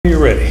You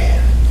ready?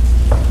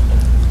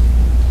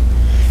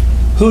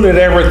 Who'd have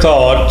ever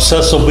thought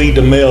Cecil B.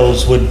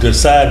 DeMille's would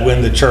decide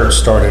when the church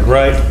started,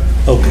 right?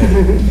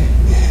 Okay.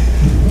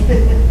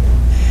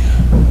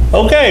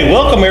 Okay,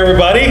 welcome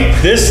everybody.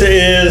 This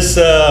is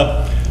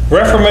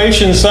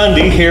Reformation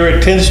Sunday here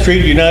at 10th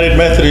Street United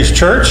Methodist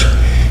Church.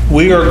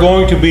 We are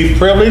going to be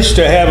privileged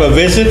to have a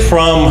visit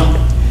from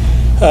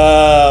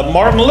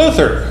Martin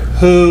Luther,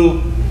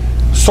 who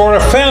sort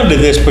of founded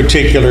this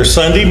particular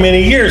Sunday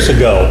many years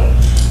ago.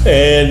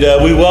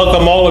 And we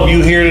welcome all of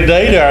you here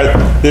today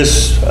to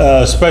this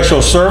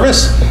special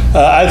service.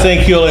 I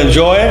think you'll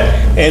enjoy it.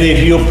 And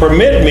if you'll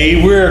permit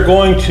me, we're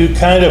going to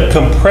kind of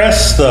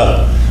compress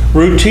the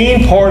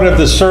routine part of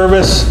the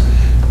service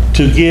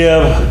to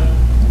give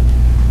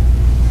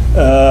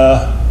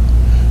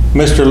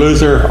Mr.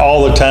 Luther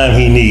all the time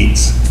he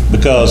needs.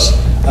 Because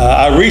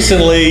I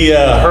recently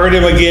heard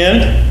him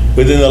again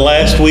within the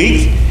last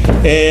week.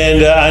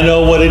 And I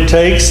know what it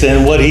takes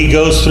and what he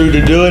goes through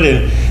to do it.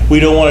 And we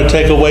don't want to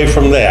take away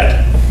from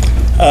that.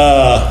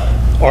 I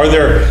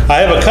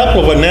have a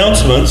couple of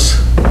announcements.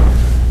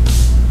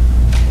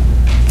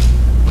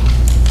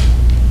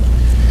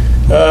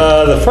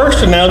 The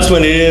first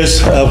announcement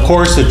is, of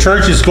course, the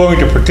church is going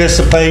to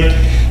participate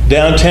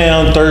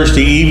downtown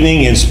Thursday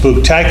evening in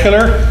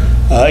Spooktacular.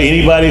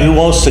 Anybody who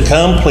wants to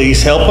come,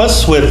 please help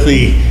us with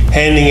the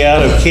handing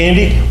out of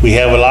candy. We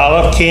have a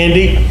lot of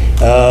candy.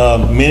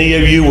 Many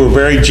of you were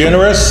very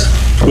generous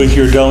with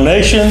your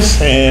donations,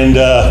 and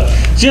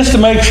just to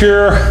make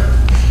sure,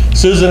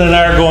 Susan and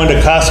I are going to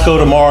Costco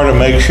tomorrow to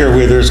make sure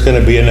there's going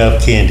to be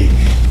enough candy.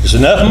 There's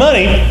enough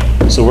money,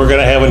 so we're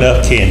going to have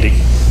enough candy.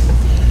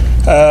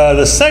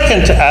 The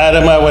second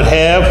item I would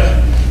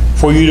have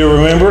for you to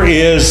remember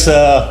is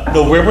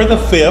November the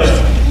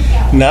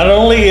 5th. Not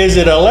only is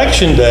it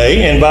election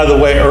day, and by the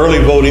way, early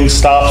voting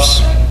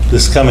stops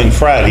this coming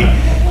Friday,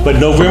 but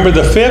November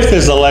the 5th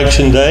is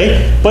election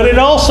day, but it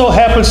also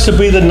happens to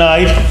be the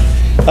night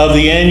of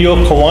the annual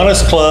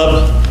Kiwanis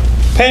Club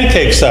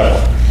Pancake supper.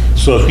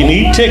 So if you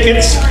need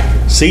tickets,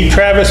 see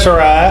Travis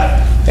or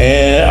I,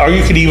 or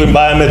you could even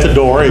buy them at the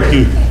door if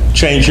you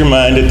change your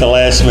mind at the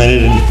last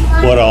minute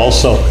and what all.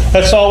 So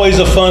that's always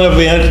a fun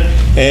event,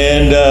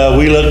 and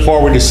we look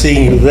forward to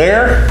seeing you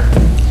there.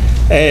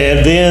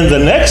 And then the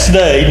next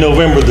day,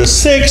 November the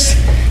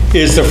 6th,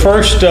 is the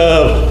first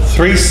of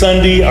three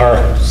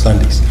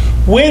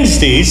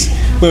Wednesdays,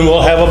 when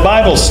we'll have a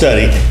Bible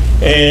study.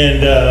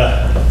 And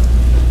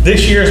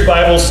this year's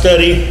Bible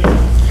study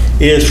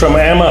is from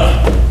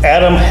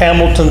Adam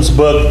Hamilton's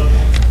book,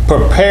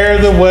 Prepare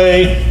the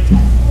Way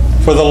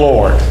for the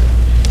Lord.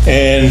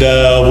 And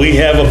we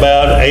have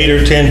about 8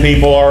 or 10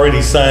 people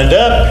already signed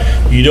up.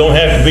 You don't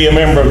have to be a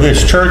member of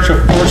this church,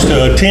 of course,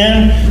 to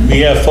attend.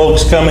 We have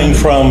folks coming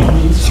from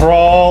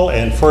Thrall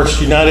and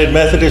First United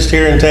Methodist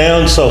here in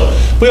town. So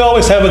we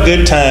always have a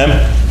good time,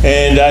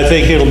 and I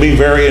think it'll be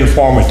very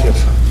informative.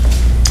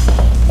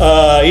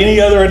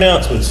 Any other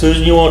announcements?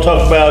 Susan, you want to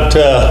talk about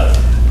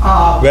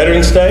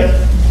Veterans Day?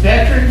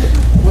 Veterans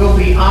will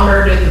be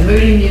honored at the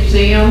Moody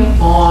Museum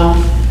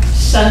on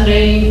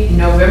Sunday,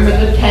 November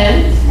the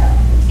 10th.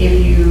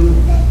 If you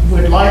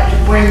would like to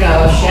bring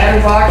a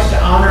shadow box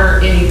to honor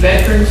any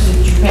veterans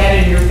that you've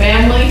had in your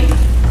family,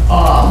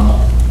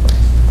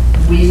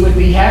 we would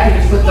be happy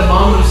to put them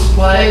on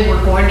display.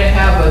 We're going to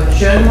have a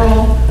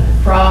general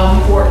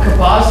from Fort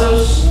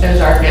Cavazos as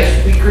our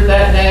guest speaker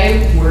that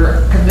day.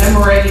 We're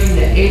commemorating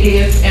the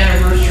 80th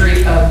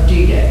anniversary of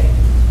D-Day.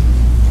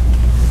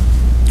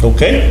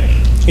 Okay.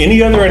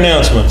 Any other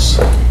announcements?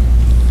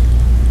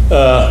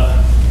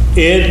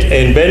 Ed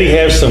and Betty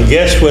have some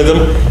guests with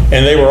them,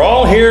 and they were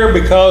all here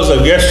because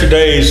of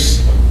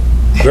yesterday's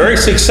very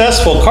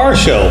successful car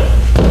show.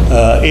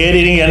 Ed,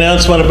 any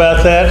announcement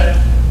about that?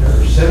 There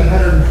were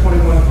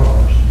 721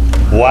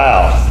 cars.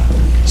 Wow.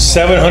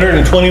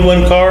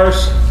 721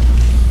 cars?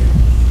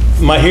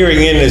 My hearing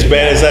isn't as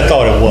bad as I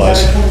thought it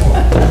was.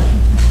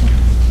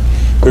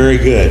 Very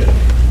good.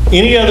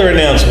 Any other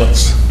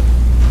announcements?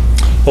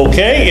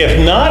 Okay, if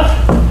not,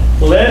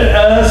 let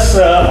us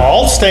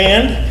all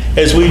stand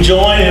as we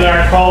join in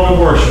our call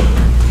to worship.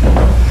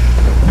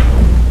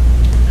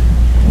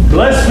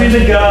 Blessed be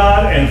the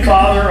God and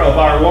Father of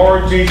our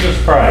Lord Jesus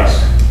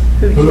Christ,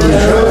 who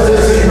chose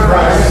us in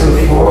Christ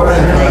before the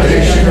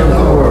foundation of the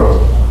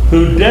world,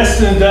 who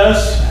destined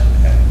us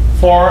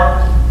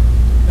for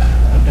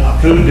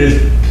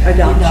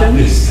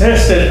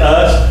tested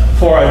us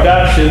for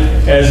adoption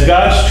as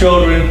God's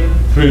children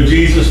through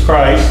Jesus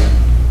Christ,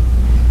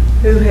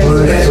 who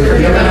has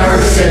forgiven our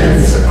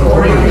sins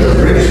according to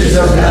the riches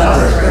of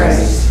God's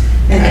grace,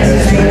 and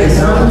has made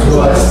known to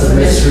us the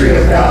mystery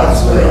of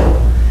God's will.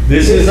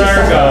 This is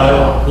our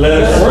God.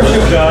 Let us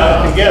worship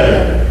God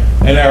together.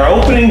 And our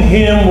opening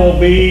hymn will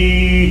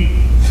be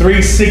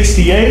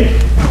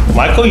 368.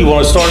 Michael, you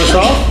want to start us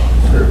off?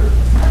 Sure.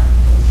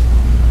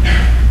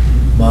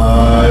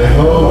 My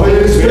hope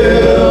is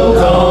built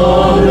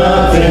on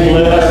nothing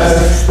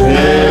less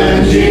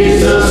than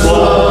Jesus'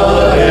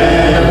 blood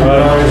and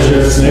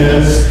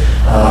righteousness.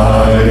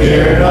 I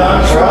dare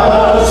not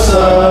trust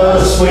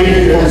the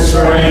sweetest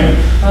frame time,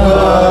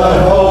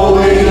 but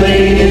wholly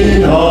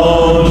leaning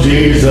on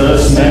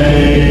Jesus'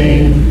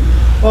 name.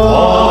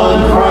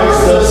 On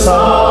Christ the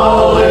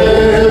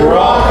solid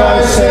rock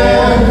I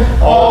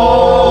stand,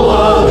 all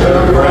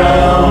other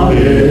ground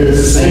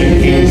is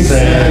sinking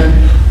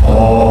sand.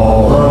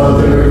 All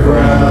other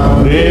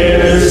ground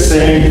is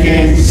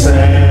sinking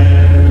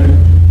sand.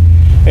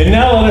 And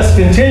now let us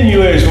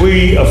continue as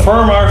we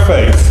affirm our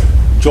faith.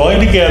 Join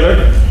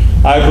together.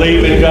 I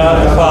believe in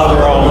God the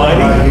Father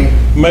Almighty,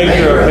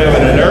 maker of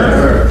heaven and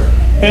earth,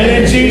 and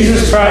in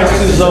Jesus Christ,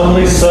 his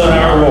only Son,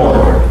 our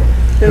Lord,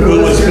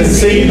 who was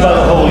conceived by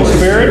the Holy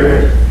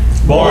Spirit,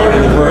 born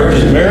of the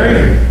Virgin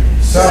Mary,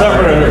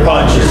 suffered under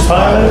Pontius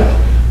Pilate,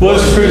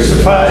 was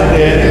crucified,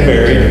 dead, and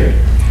buried.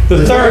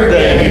 The third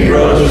day he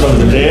rose from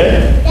the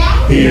dead.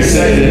 He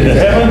ascended into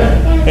heaven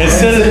and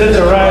sitteth at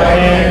the right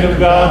hand of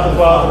God the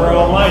Father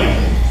Almighty.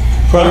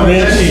 From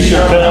thence he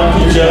shall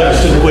come to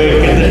judge the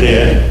quick and the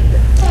dead.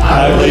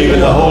 I believe in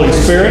the Holy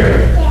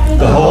Spirit,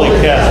 the Holy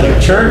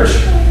Catholic Church,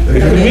 the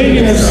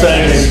communion of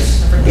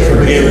saints, the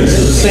forgiveness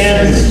of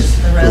sins,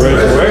 the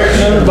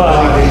resurrection of the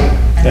body,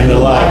 and the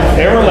life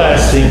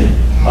everlasting.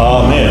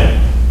 Amen.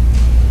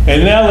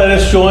 And now let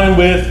us join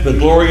with the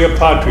Gloria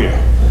Patria.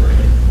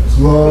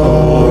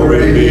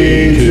 Glory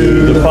be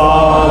to the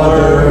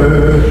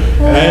Father,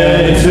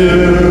 and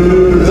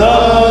to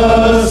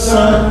the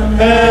Son,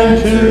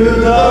 and to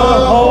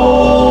the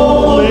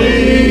Holy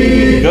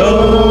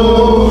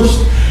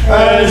Ghost,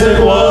 as it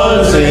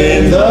was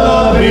in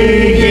the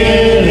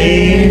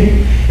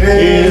beginning,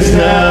 is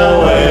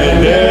now,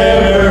 and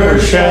ever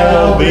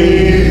shall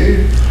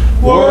be,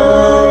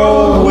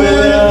 world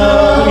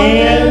without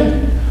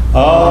end.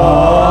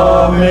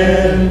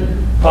 Amen.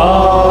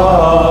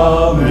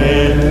 Amen.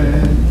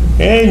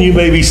 And you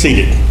may be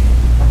seated.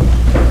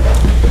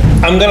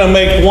 I'm going to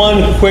make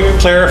one quick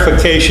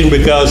clarification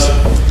because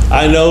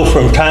I know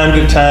from time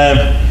to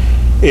time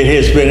it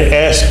has been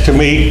asked to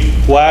me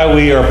why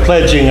we are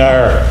pledging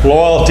our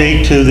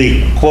loyalty to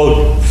the,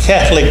 quote,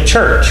 Catholic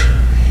Church.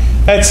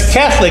 That's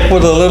Catholic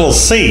with a little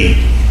c.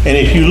 And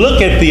if you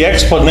look at the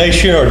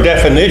explanation or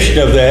definition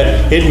of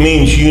that, it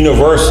means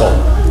universal,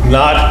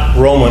 not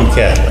Roman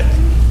Catholic.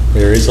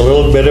 There is a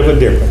little bit of a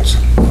difference.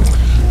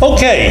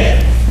 Okay,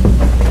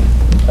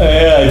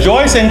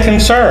 joys and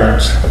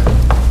concerns.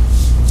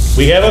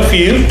 We have a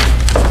few.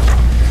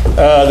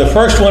 The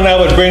first one I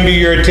would bring to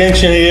your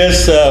attention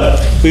is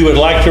we would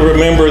like to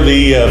remember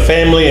the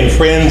family and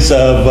friends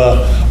of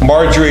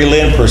Marjorie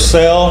Lynn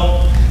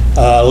Purcell.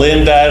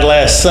 Lynn died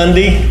last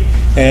Sunday,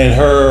 and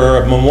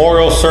her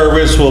memorial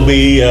service will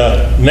be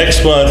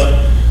next month,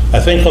 I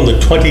think on the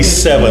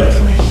 27th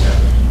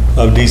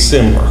of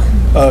December.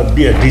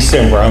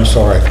 December, I'm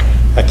sorry.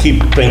 I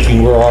keep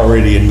thinking we're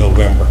already in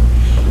November.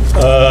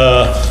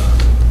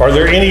 Are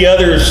there any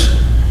others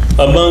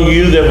among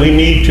you that we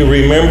need to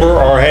remember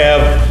or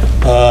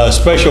have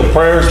special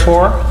prayers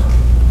for?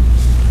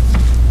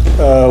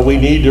 We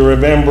need to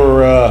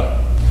remember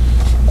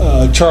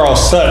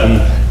Charles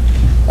Sutton.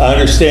 I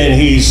understand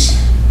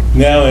he's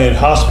now in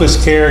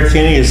hospice care.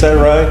 Kenny, is that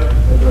right?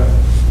 That's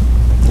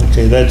right.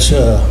 Okay, that's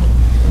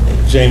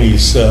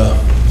Jamie's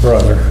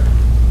brother.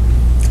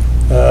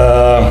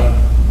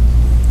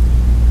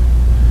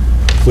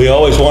 We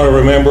always want to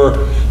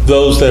remember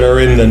those that are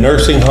in the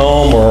nursing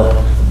home or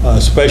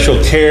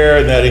special care,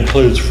 and that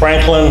includes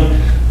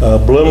Franklin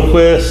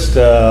Bloomquist,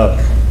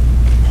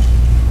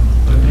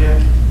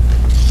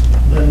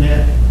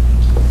 Lynette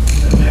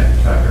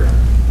Tucker.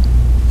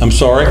 I'm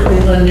sorry?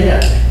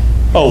 Lynette.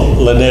 Oh,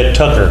 Lynette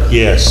Tucker,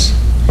 yes.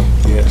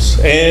 Yes,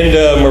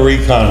 and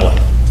Marie Conley.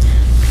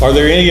 Are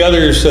there any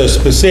others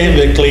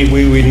specifically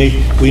we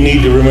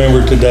need to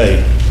remember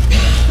today?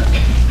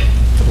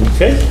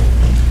 Okay.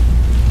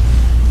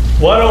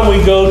 Why don't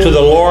we go to the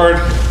Lord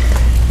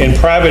in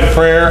private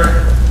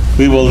prayer?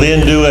 We will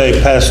then do a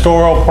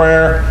pastoral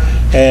prayer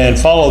and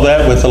follow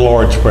that with the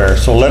Lord's Prayer.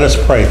 So let us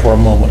pray for a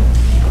moment.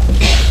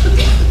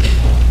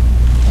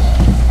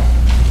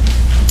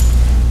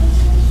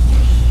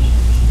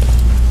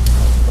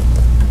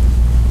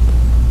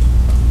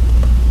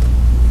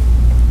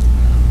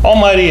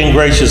 Almighty and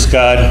gracious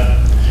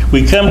God,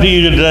 we come to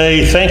you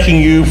today thanking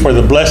you for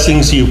the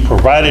blessings you've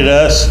provided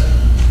us,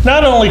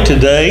 not only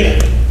today,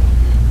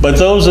 but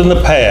those in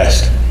the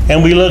past,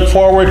 and we look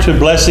forward to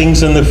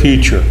blessings in the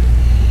future.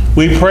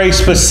 We pray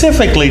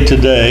specifically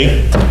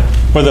today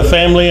for the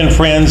family and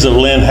friends of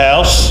Lynn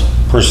House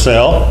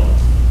Purcell,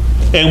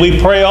 and we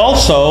pray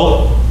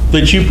also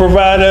that you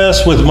provide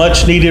us with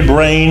much needed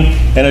rain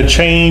and a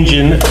change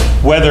in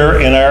weather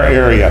in our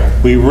area.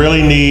 We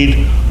really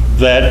need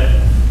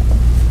that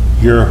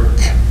your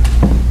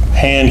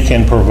hand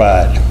can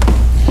provide.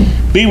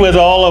 Be with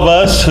all of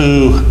us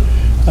who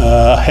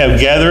have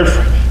gathered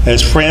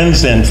as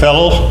friends and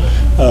fellow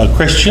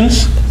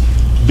Christians.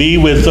 Be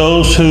with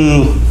those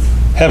who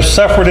have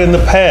suffered in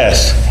the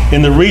past,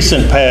 in the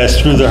recent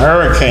past, through the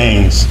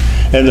hurricanes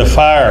and the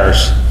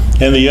fires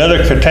and the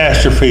other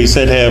catastrophes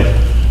that have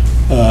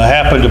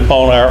happened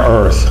upon our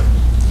earth.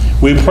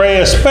 We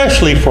pray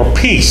especially for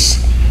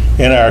peace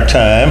in our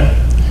time,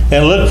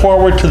 and look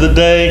forward to the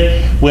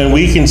day when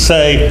we can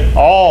say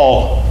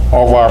all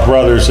of our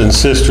brothers and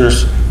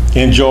sisters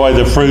enjoy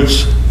the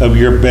fruits of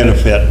your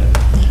benefit.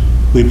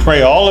 We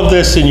pray all of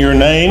this in your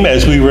name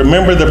as we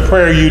remember the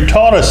prayer you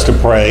taught us to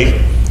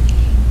pray.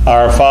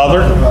 Our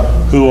Father,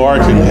 who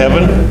art in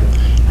heaven,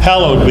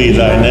 hallowed be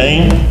thy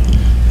name.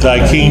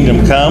 Thy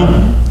kingdom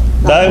come,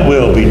 thy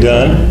will be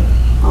done,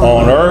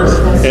 on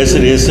earth as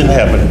it is in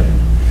heaven.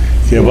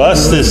 Give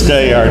us this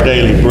day our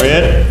daily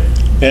bread,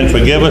 and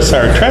forgive us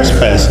our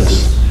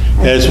trespasses,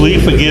 as we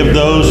forgive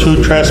those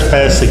who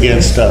trespass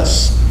against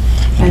us.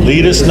 And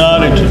lead us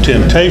not into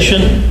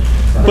temptation,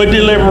 but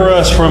deliver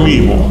us from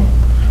evil.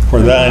 For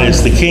thine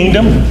is the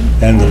kingdom,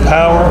 and the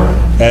power,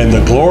 and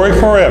the glory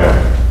forever.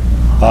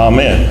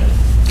 Amen.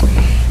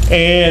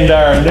 And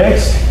our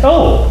next,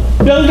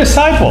 young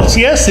disciples.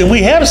 Yes, and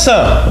we have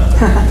some.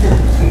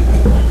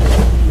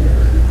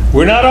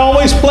 We're not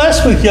always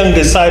blessed with young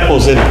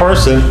disciples in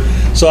person,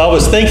 so I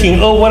was thinking,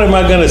 what am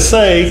I going to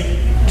say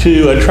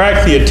to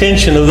attract the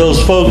attention of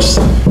those folks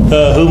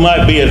who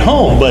might be at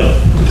home? But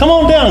come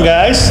on down,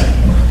 guys.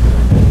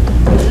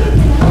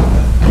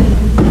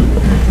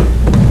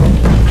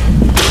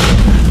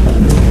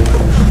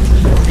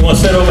 You want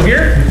to sit over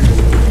here?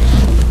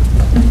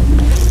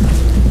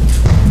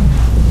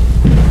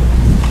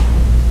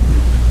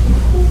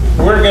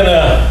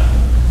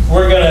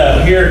 We're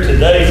gonna hear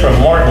today from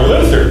Martin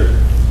Luther.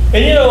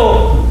 And you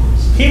know,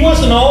 he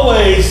wasn't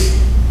always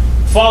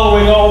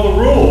following all the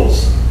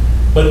rules,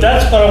 but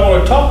that's what I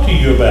want to talk to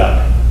you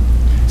about.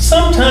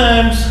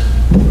 Sometimes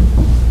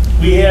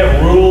we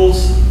have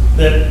rules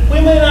that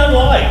we may not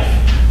like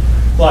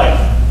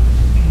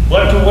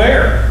what to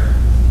wear,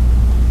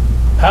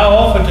 how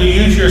often to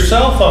use your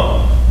cell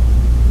phone,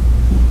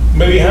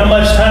 maybe how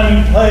much time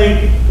you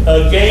play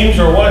games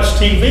or watch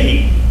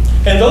TV.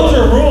 And those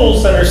are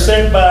rules that are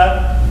set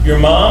by your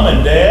mom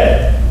and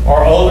dad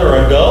or older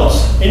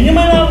adults, and you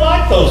may not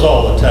like those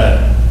all the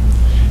time.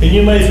 And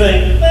you may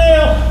think,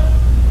 well,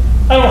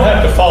 I don't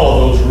have to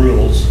follow those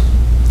rules.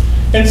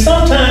 And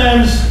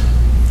sometimes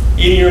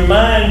in your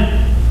mind,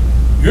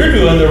 you're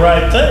doing the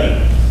right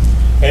thing.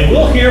 And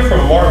we'll hear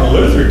from Martin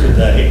Luther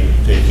today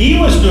that he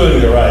was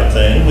doing the right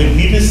thing when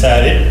he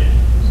decided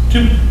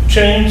to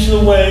change the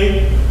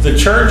way the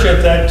church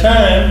at that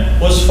time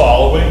was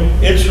following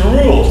its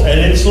rules and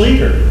its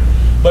leader.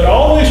 But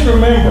always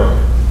remember,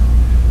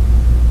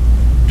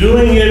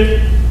 doing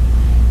it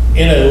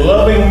in a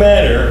loving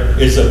manner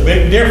is a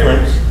big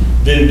difference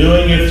than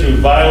doing it through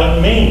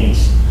violent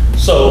means.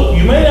 So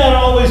you may not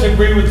always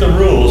agree with the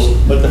rules,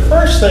 but the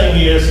first thing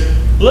is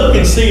look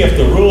and see if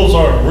the rules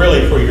aren't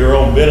really for your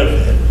own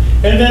benefit.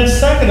 And then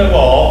second of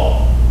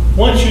all,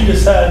 once you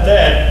decide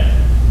that,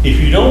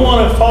 if you don't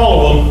want to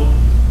follow them,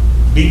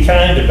 be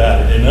kind about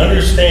it and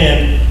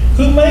understand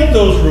who made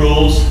those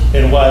rules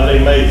and why they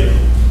made them.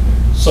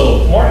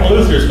 So Martin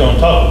Luther is going to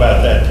talk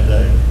about that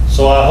today.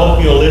 So I hope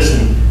you'll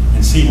listen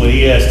and see what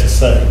he has to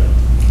say.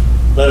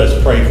 Let us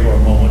pray for a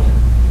moment.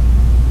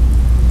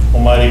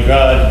 Almighty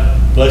God,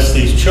 bless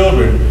these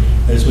children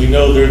as we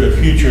know they're the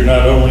future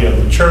not only of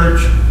the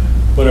church,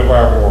 but of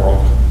our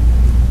world.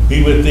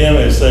 Be with them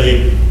as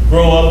they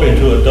grow up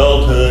into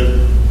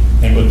adulthood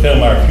and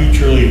become our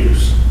future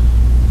leaders.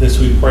 This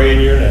we pray in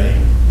your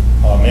name.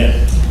 Amen.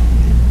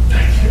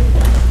 Thank you.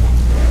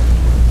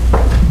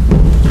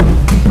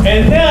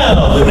 And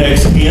now the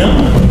next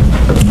hymn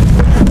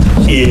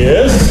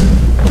is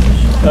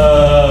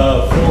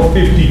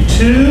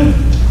 452.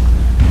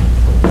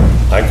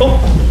 Michael?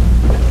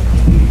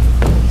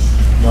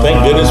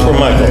 Thank goodness for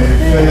Michael.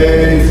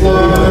 Faith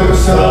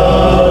looks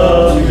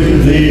up to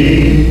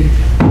thee,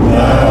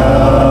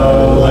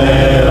 thou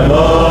Lamb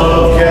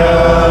of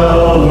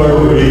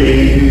Calvary,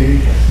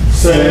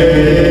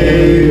 Savior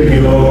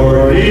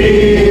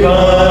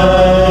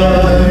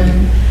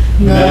divine.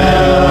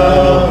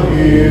 Now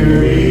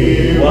hear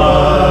me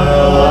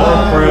while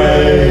I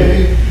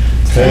pray.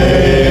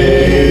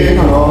 Take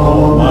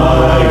all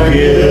my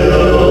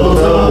guilt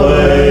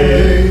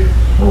away.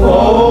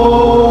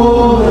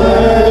 Oh,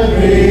 let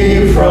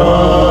me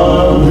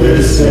from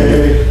this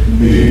day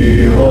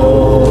be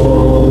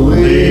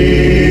wholly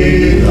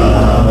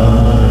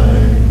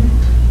thine.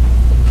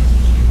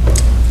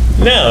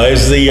 Now,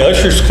 as the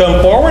ushers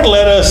come forward,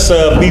 let us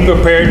be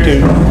prepared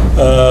to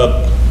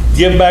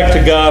give back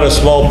to God a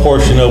small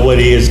portion of what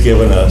He has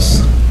given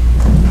us.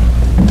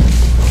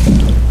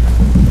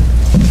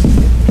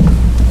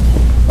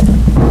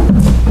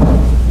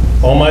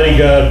 Almighty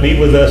God, be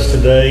with us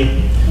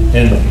today,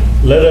 and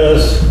let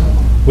us,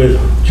 with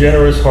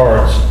generous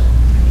hearts,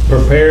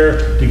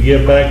 prepare to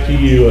give back to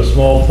you a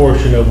small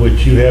portion of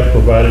which you have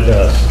provided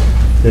us.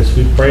 This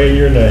we pray in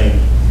your name.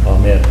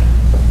 Amen.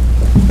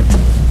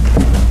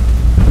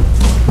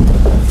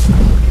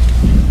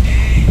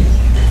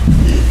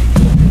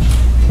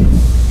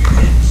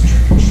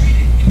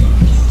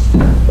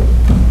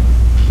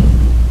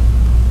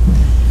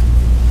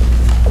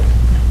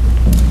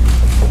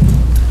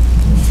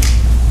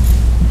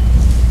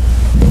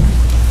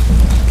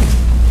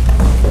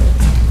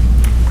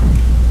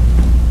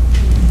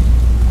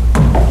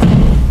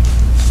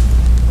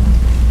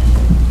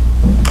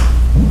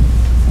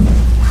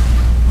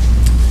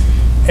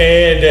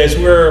 And as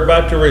we're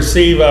about to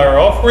receive our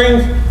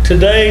offering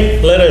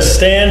today, let us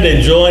stand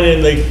and join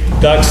in the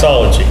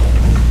doxology.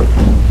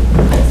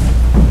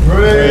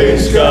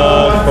 Praise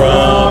God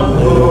from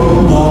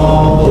whom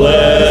all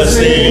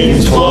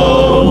blessings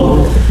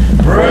flow.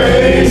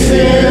 Praise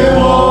Him,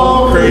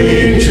 all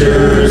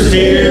creatures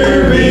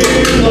here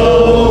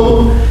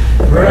below.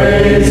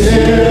 Praise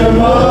Him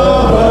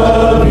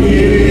above,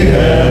 ye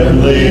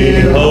heavenly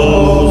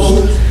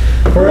hosts.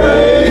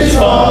 Praise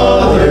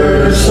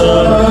Father,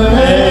 Son,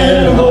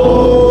 and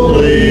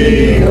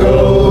Holy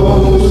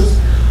Ghost.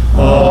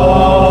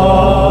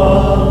 Amen.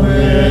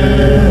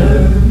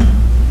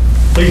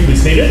 Please be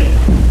seated.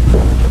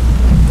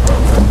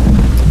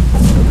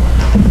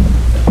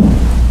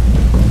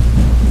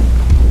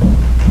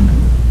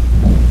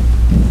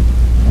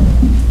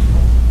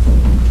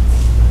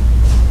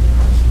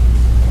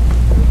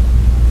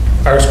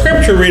 Our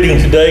scripture reading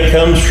today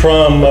comes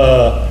from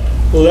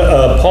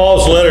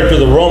Paul's letter to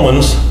the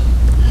Romans,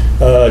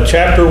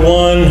 chapter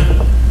 1,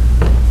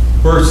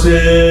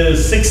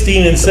 verses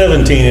 16 and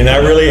 17. And I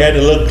really had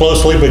to look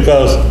closely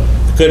because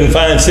I couldn't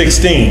find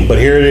 16, but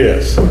here it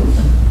is.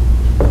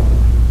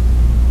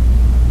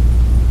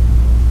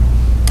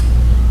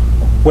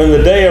 When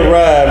the day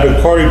arrived,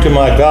 according to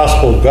my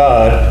gospel,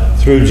 God,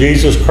 through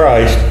Jesus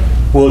Christ,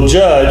 will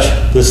judge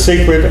the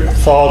secret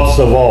thoughts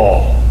of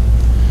all.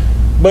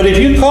 But if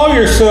you call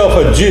yourself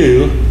a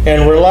Jew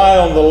and rely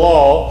on the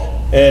law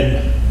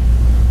and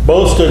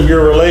boast of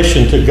your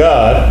relation to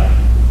God,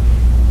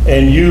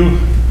 and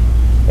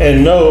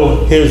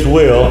know His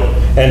will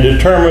and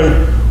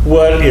determine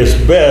what is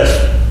best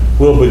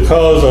will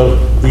because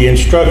of the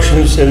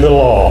instructions in the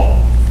law.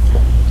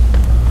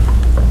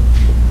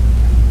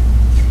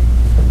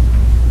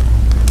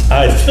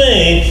 I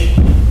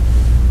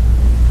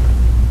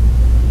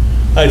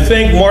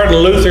think Martin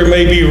Luther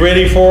may be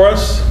ready for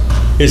us.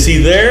 Is he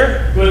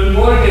there? Guten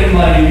Morgen,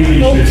 meine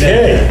lieben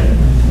Studenten.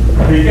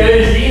 Wie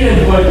geht es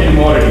Ihnen heute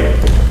Morgen?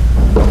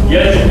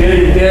 Jetzt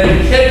werden wir in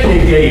die Kirche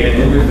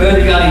gehen und wir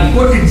werden eine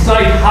gute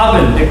Zeit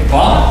haben, nicht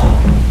wahr?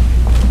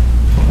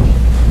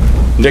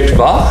 Nicht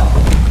wahr?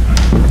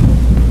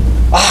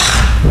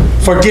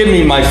 Forgive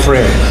me, my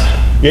friends.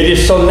 It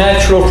is so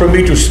natural for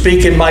me to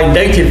speak in my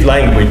native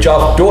language,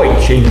 of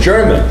Deutsch, in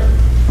German,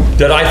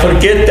 that I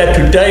forget that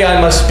today I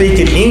must speak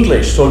in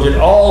English so that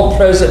all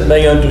present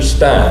may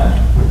understand.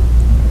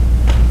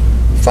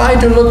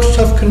 Find the looks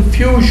of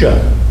confusion.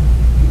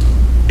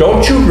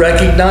 Don't you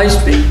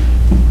recognize me?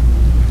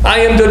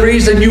 I am the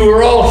reason you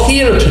are all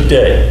here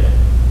today,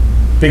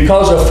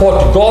 because of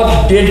what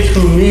God did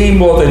through me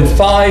more than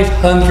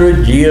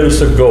 500 years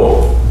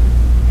ago.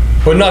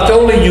 When not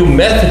only you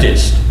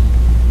Methodists,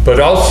 but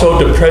also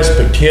the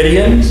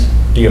Presbyterians,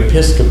 the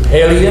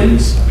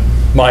Episcopalians,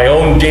 my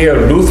own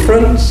dear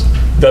Lutherans,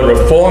 the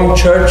Reformed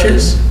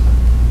churches,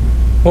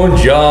 and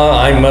ja,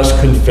 I must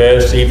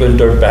confess, even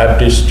the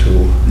Baptists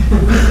too.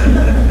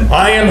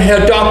 I am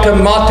Herr Dr.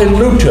 Martin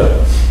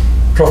Luther,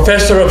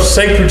 professor of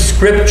sacred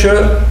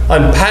scripture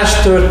and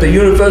pastor at the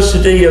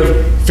University of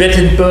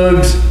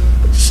Wittenberg's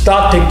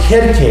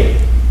Spooktacular,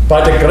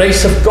 by the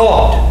grace of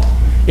God,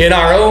 in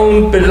our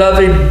own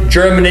beloved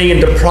Germany in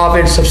the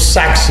province of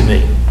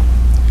Saxony.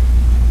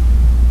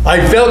 I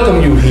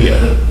welcome you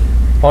here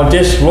on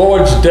this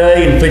Lord's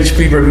Day in which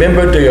we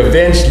remember the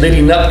events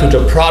leading up to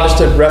the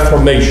Protestant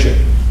Reformation.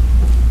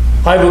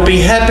 I will be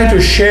happy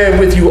to share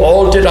with you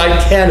all that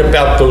I can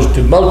about those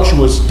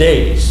tumultuous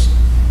days,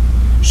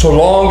 so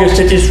long as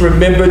it is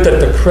remembered that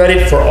the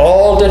credit for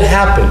all that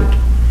happened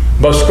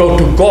must go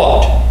to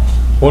God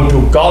and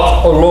to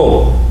God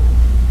alone.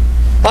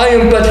 I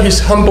am but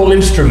His humble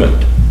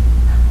instrument,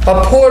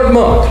 a poor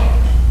monk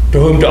to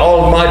whom the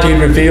Almighty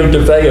revealed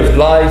the way of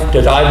life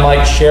that I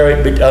might share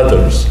it with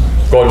others.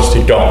 God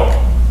sei Dank.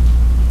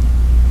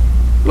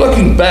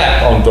 Looking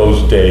back on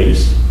those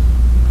days,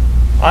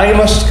 I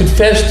must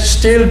confess to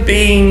still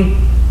being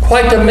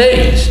quite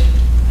amazed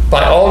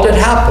by all that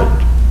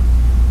happened.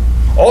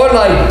 All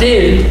I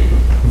did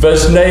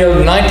was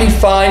nail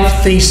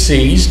 95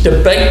 theses,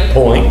 debate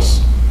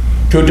points,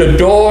 to the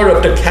door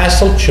of the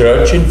castle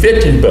church in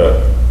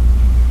Wittenberg.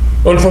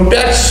 And from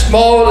that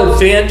small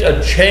event,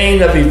 a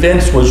chain of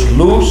events was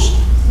loosed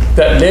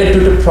that led to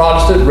the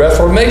Protestant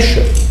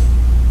Reformation.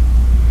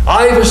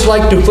 I was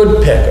like the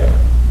woodpecker,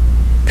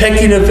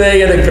 pecking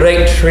away at a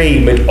great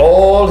tree with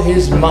all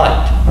his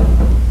might.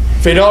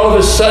 When all of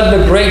a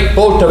sudden a great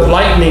bolt of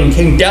lightning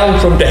came down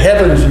from the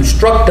heavens and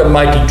struck the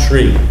mighty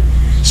tree,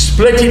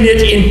 splitting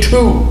it in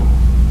two.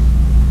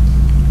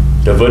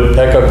 The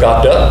woodpecker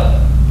got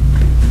up,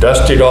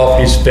 dusted off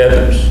his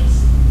feathers,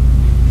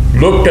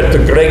 looked at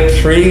the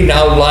great tree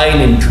now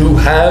lying in two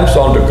halves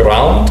on the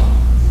ground,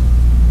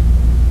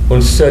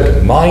 and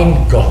said,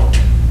 "Mein Gott,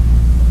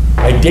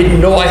 I didn't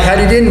know I had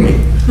it in me."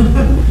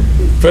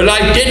 Well,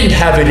 I didn't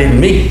have it in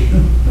me,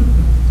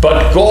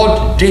 but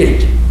God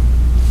did.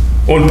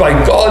 And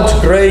by God's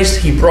grace,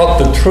 He brought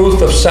the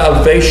truth of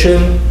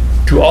salvation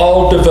to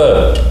all the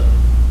world.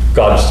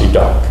 God sei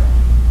Dank.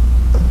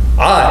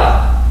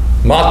 I,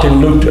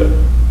 Martin Luther,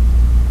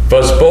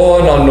 was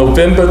born on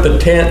November the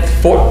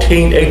 10th,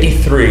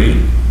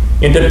 1483,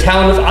 in the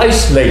town of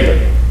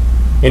Eisleben,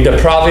 in the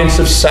province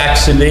of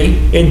Saxony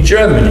in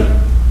Germany.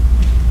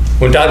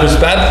 And I was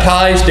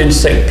baptized in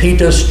St.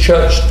 Peter's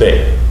Church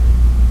there.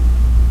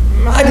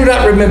 I do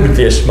not remember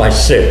this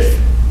myself,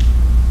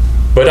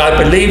 but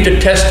I believe the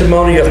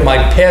testimony of my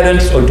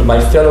parents and to my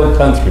fellow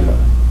countrymen.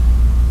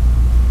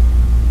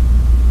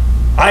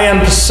 I am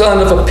the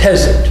son of a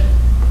peasant.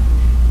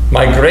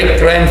 My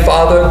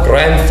great-grandfather,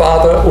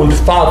 grandfather, and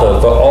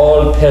father were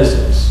all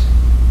peasants.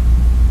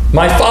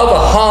 My father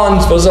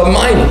Hans was a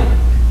miner,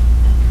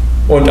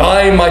 and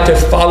I might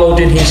have followed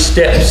in his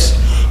steps,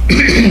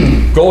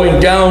 going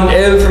down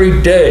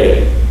every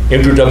day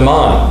into the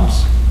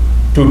mines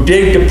to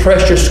dig the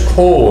precious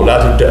coal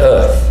out of the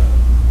earth.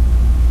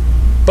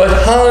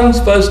 But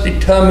Hans was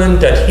determined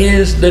that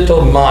his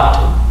little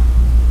Martin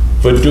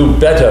would do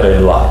better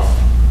in life.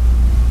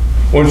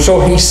 And so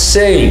he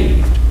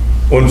saved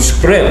and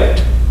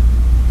scrimped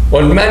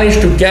and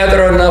managed to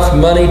gather enough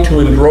money to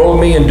enroll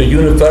me in the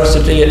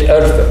university at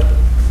Erfurt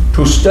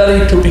to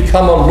study to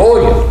become a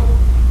lawyer.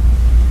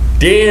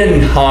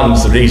 Then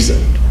Hans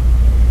reasoned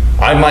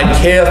I might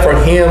care for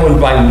him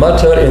and my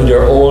mother in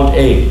their old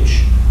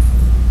age.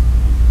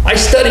 I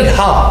studied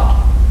hard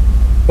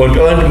and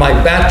earned my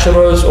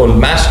bachelor's and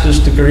master's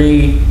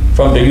degree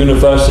from the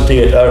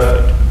university at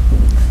Erfurt.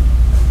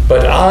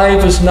 But I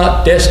was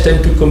not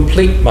destined to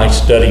complete my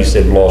studies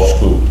in law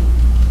school.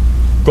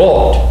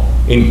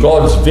 God, in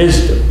God's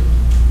wisdom,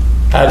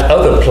 had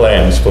other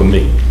plans for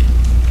me.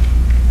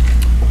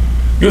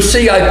 You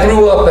see, I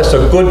grew up as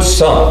a good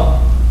son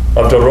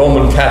of the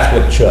Roman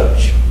Catholic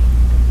Church.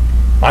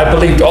 I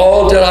believed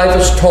all that I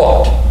was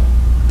taught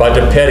by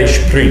the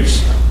parish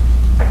priest.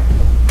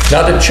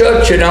 Now, the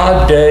church in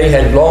our day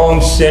had long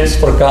since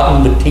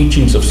forgotten the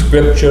teachings of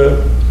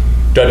Scripture,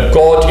 that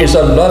God is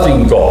a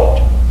loving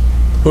God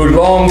who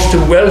longs to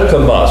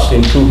welcome us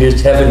into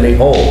his heavenly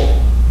home.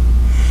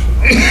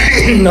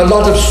 A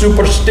lot of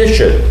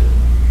superstition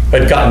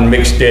had gotten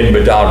mixed in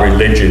with our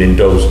religion in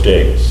those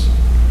days.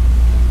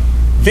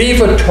 We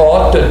were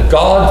taught that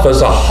God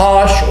was a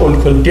harsh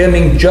and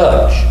condemning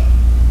judge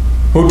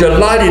who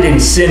delighted in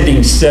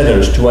sending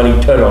sinners to an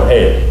eternal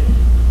hell.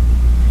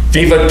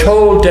 We were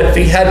told that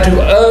we had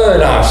to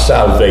earn our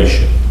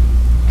salvation,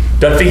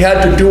 that we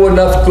had to do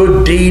enough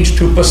good deeds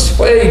to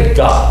persuade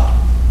God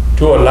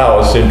to allow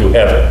us into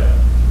heaven.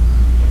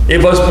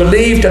 It was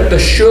believed that the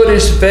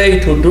surest way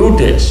to do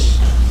this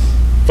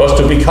was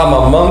to become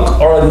a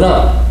monk or a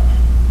nun,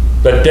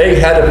 that they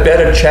had a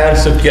better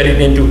chance of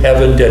getting into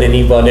heaven than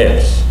anyone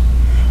else.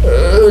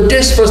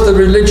 This was the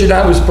religion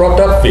I was brought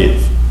up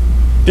with.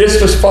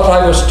 This was what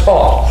I was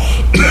taught.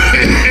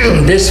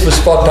 This was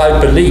what I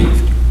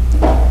believed.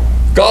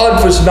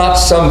 God was not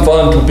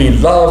someone to be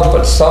loved,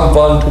 but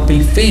someone to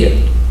be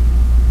feared.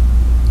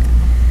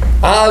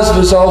 Ours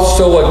was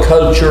also a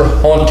culture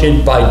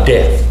haunted by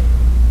death.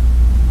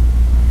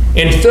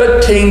 In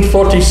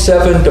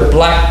 1347, the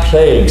Black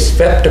Plague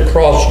swept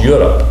across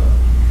Europe,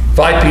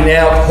 wiping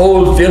out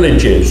whole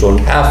villages and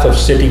half of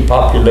city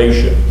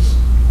populations.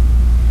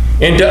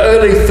 In the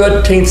early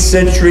 13th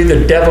century,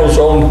 the devil's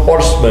own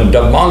horsemen,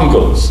 the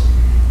Mongols,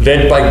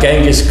 led by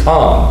Genghis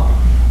Khan,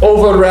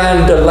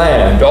 overran the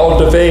land all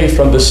the way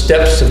from the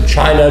steppes of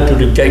China to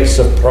the gates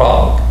of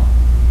Prague,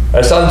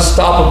 as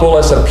unstoppable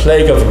as a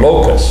plague of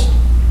locusts.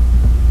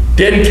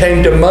 Then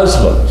came the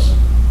Muslims.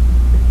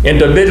 In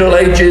the Middle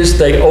Ages,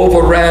 they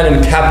overran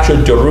and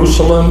captured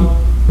Jerusalem.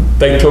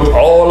 They took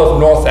all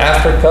of North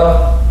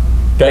Africa.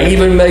 They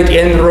even made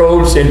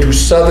inroads into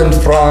southern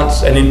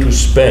France and into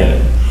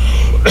Spain.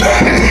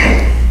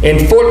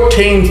 In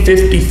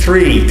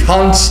 1453,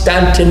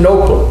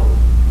 Constantinople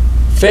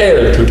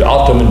fell to the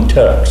Ottoman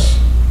Turks.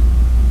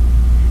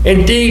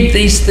 Indeed,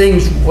 these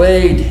things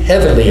weighed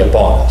heavily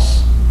upon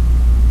us.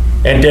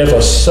 And there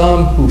were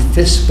some who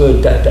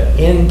whispered that the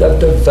end of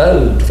the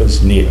world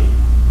was near.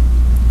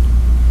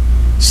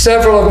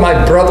 Several of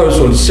my brothers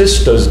and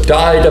sisters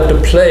died of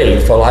the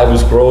plague while I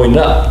was growing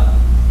up.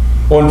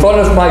 And one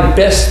of my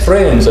best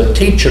friends, a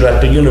teacher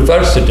at the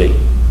university,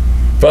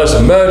 was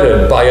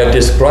murdered by a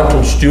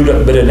disgruntled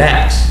student with an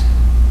axe.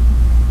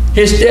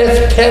 His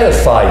death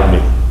terrified me.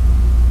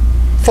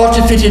 What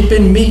if it had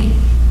been me?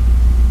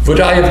 Would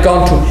I have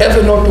gone to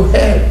heaven or to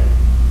hell?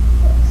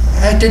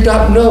 I did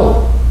not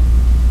know.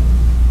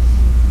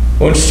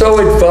 And so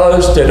it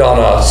was that on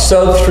a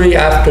sultry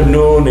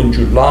afternoon in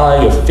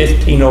July of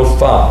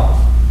 1505,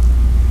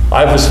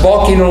 I was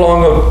walking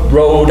along a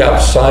road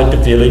outside the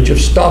village of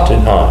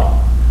Stottenheim.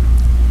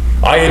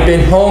 I had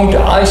been home to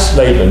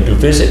Eisleben to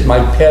visit my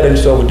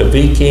parents over the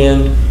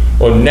weekend,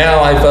 and now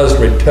I was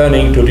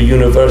returning to the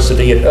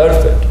university at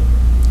Erfurt.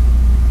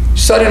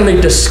 Suddenly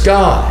the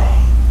sky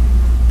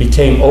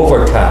became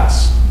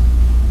overcast.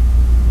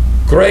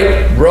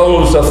 Great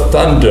rolls of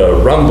thunder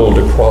rumbled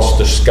across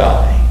the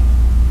sky.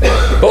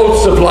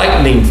 Bolts of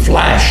lightning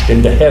flashed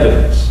in the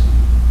heavens.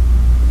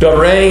 The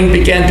rain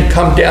began to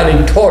come down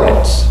in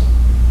torrents.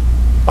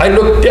 I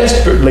looked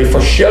desperately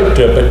for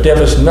shelter, but there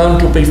was none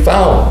to be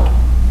found.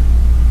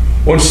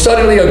 when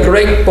suddenly a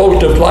great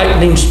bolt of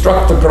lightning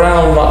struck the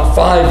ground not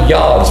 5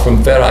 yards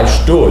from where I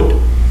stood.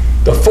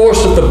 The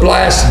force of the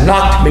blast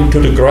knocked me to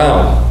the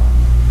ground.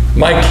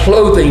 My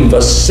clothing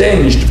was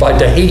singed by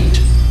the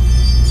heat.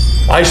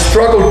 I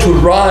struggled to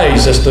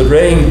rise as the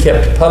rain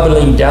kept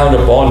pummeling down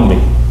upon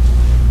me.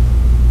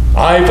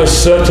 I was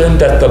certain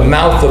that the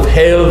mouth of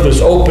hell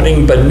was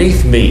opening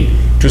beneath me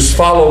to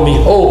swallow me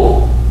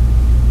whole.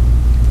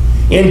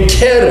 In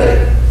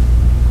terror,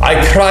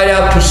 I cried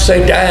out to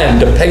St. Anne,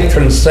 the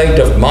patron saint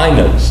of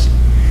miners.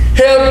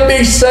 "Help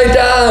me, St.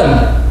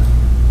 Anne!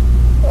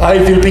 I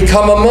will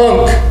become a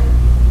monk."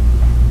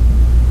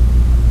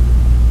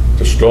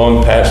 The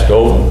storm passed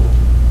over.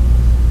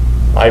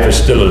 I was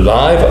still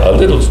alive, a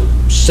little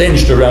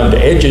singed around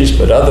the edges,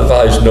 but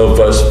otherwise no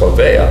worse for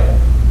wear.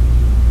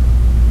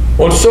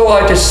 And so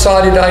I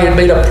decided I had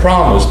made a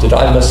promise that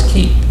I must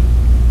keep.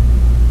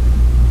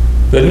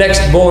 The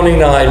next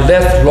morning I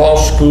left law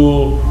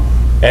school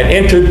and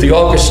entered the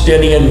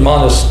Augustinian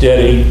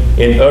monastery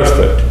in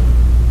Erfurt.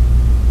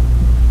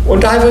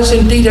 And I was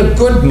indeed a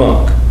good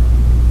monk,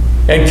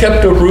 and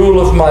kept the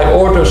rule of my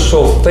order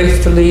so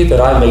faithfully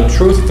that I may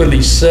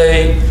truthfully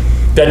say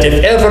that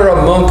if ever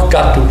a monk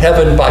got to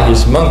heaven by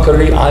his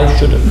monkery, I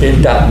should have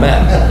been that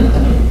man.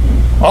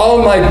 All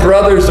my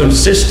brothers and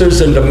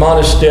sisters in the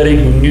monastery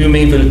who knew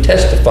me will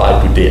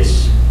testify to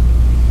this.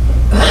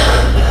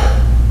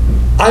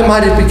 I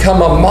might have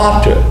become a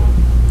martyr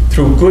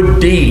through good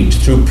deeds,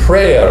 through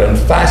prayer and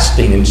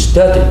fasting and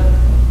study,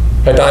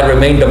 had I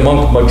remained a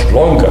monk much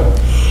longer.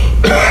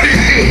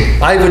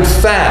 I would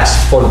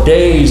fast for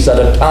days at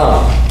a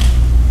time.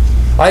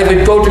 I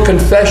would go to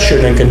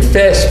confession and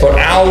confess for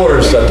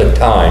hours at a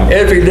time,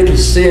 every little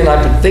sin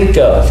I could think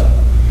of.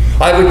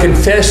 I would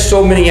confess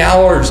so many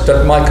hours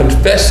that my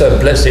confessor,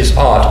 bless his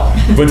heart,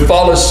 would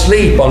fall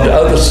asleep on the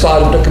other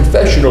side of the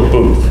confessional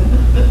booth.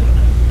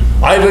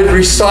 I would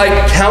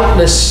recite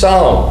countless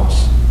psalms.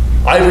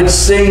 I would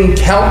sing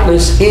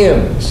countless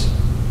hymns.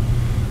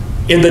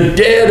 In the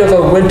dead of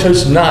a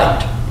winter's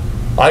night,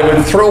 I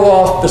would throw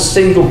off the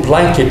single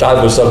blanket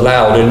I was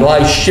allowed and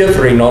lie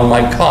shivering on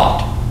my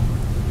cot.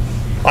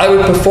 I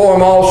would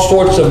perform all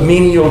sorts of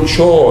menial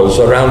chores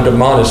around the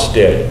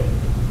monastery.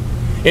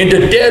 In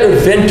the dead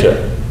of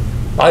winter,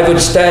 I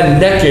would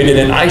stand naked in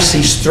an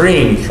icy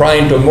stream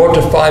trying to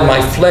mortify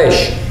my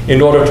flesh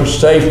in order to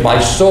save my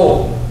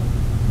soul,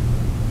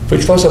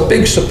 which was a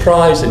big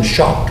surprise and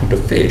shock to the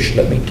fish,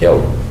 let me tell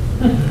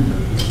you.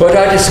 But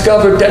I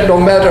discovered that no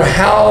matter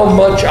how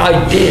much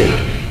I did,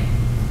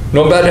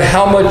 no matter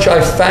how much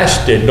I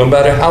fasted, no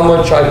matter how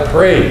much I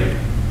prayed,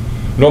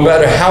 no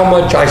matter how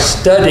much I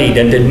studied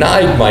and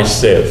denied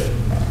myself,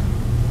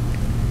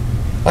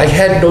 I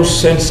had no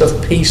sense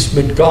of peace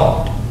with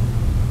God,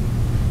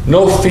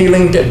 no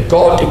feeling that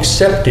God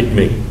accepted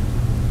me.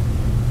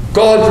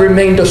 God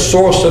remained a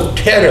source of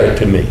terror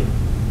to me,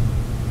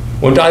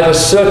 and I was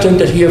certain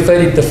that he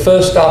awaited the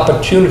first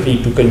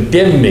opportunity to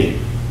condemn me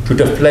to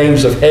the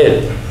flames of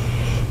hell.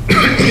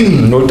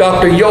 No,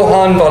 Dr.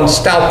 Johann von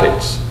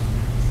Staupitz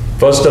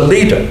was the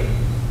leader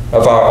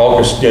of our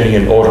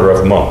Augustinian order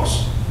of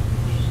monks.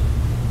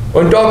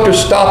 And Dr.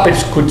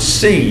 Staupitz could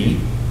see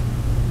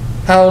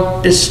how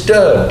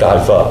disturbed I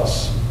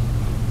was.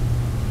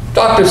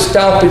 Dr.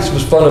 Staupitz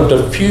was one of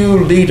the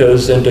few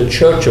leaders in the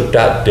church of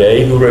that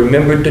day who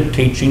remembered the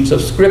teachings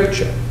of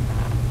Scripture.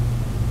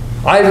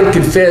 I will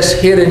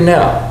confess here and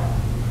now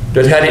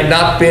that had it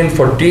not been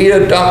for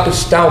dear Dr.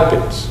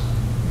 Staupitz,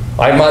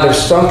 I might have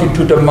sunk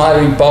into the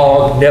miry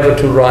bog, never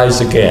to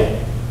rise again.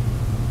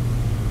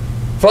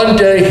 One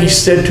day he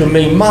said to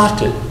me,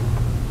 "Martin,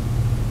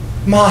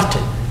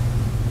 Martin,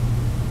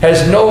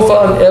 has no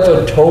one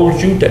ever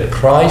told you that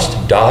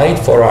Christ died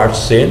for our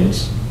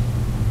sins?"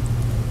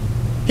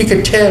 He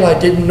could tell I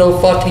didn't know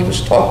what he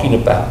was talking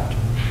about.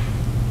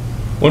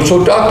 And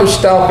so Dr.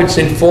 Staupitz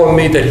informed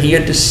me that he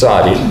had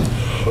decided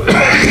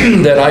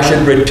that I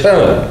should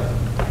return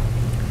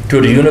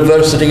to the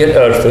University at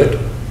Erfurt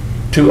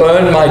to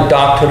earn my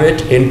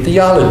doctorate in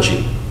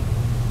theology.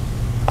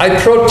 I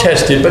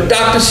protested, "But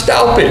Dr.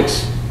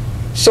 Staupitz,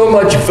 so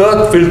much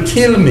work will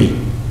kill me."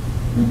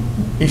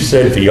 He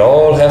said, "We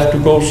all have to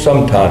go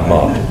sometime,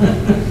 Martin,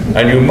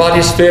 and you might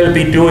as well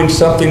be doing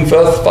something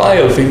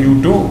worthwhile when you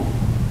do."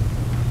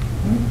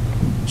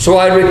 So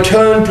I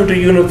returned to the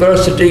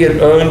university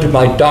and earned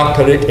my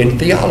doctorate in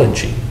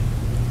theology.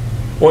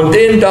 And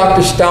then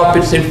Dr.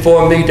 Staupitz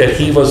informed me that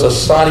he was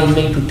assigning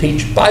me to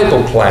teach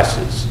Bible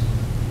classes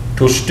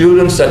to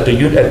students at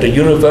the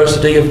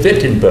University of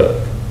Wittenberg.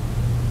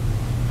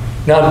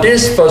 Now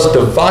this was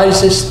the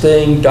wisest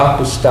thing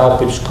Dr.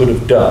 Staupitz could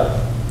have done,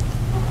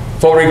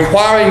 for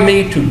requiring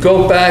me to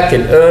go back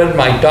and earn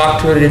my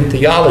doctorate in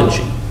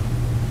theology,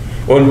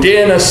 and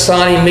then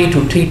assigning me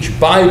to teach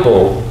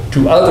Bible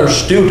to other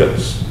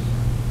students,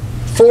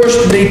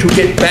 forced me to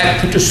get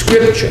back to the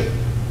Scripture,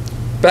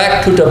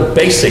 back to the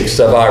basics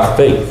of our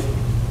faith.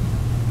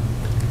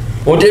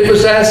 And it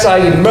was as I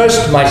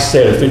immersed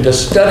myself in the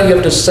study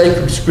of the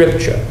sacred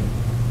Scripture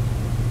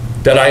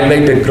that I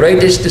made the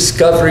greatest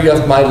discovery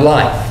of my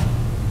life,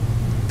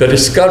 the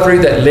discovery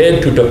that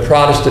led to the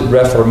Protestant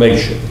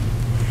Reformation.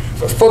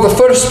 For the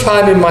first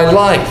time in my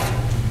life,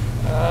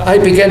 I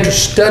began to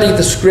study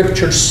the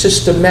scriptures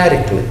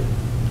systematically.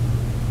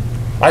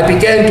 I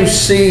began to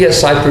see,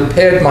 as I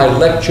prepared my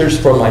lectures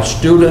for my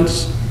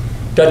students,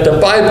 that the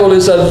Bible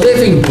is a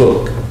living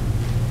book.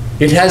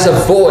 It has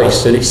a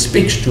voice and it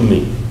speaks to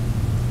me.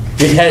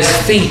 It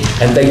has feet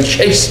and they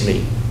chase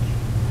me.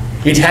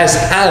 It has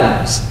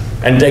hands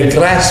and they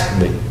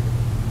grasp me.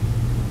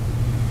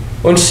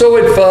 And so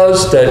it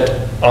was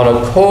that on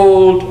a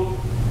cold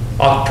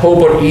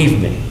October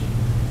evening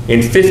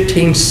in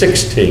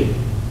 1516,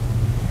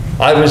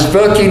 I was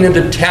working in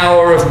the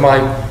tower of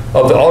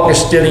the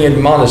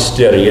Augustinian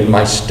monastery in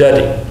my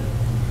study,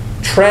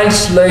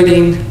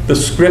 translating the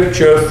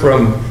scripture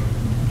from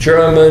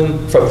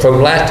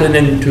Latin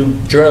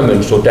into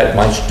German so that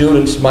my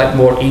students might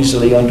more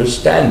easily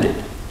understand it.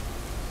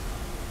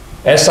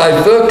 As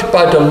I worked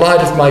by the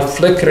light of my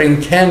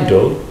flickering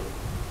candle,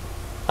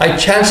 I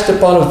chanced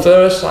upon a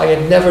verse I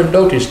had never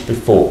noticed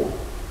before.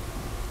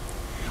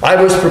 I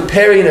was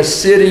preparing a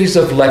series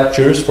of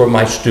lectures for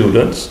my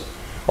students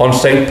on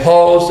St.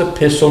 Paul's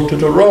epistle to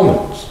the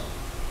Romans.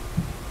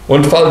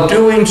 And while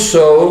doing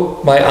so,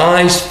 my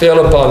eyes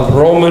fell upon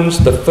Romans,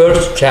 the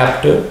 1st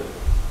chapter,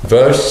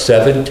 verse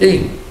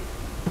 17.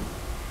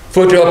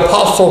 For the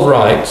apostle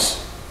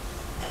writes,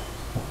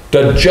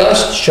 "The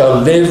just shall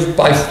live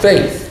by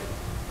faith."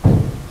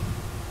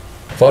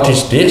 What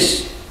is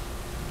this?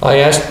 I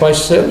asked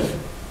myself.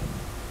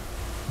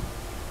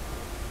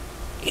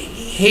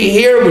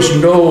 Here was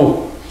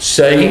no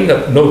saying,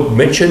 no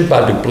mention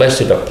by the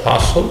blessed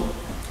apostle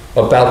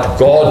about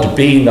God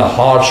being a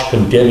harsh,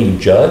 condemning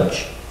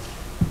judge.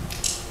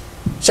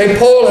 St.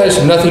 Paul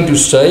has nothing to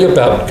say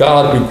about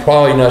God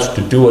requiring us to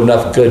do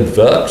enough good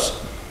works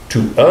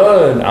to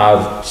earn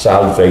our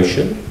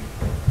salvation.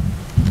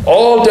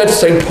 All that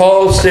St.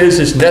 Paul says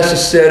is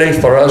necessary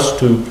for us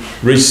to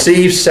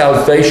receive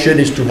salvation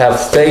is to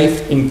have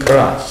faith in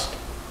Christ.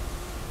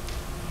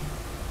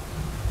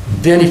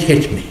 Then it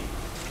hit me.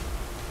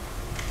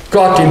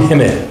 Gott im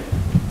Himmel.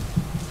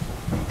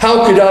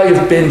 How could I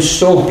have been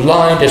so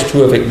blind as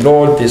to have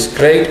ignored this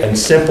great and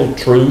simple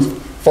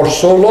truth for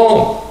so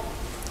long?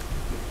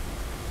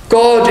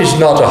 God is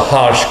not a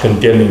harsh,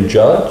 condemning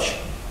judge.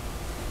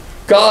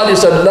 God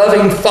is a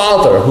loving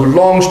Father who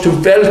longs to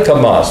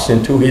welcome us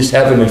into his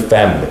heavenly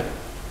family.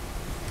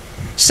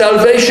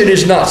 Salvation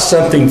is not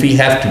something we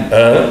have to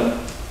earn.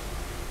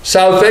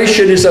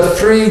 Salvation is a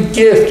free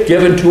gift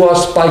given to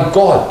us by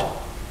God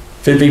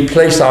when we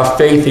place our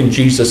faith in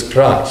Jesus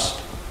Christ.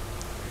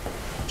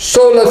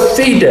 Sola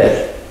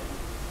fide,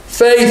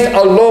 faith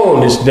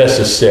alone is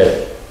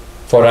necessary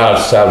for our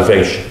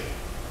salvation.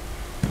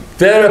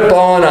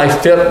 Thereupon I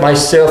felt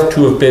myself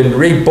to have been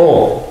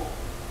reborn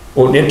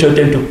and entered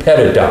into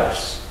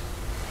paradise.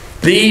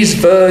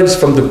 These words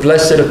from the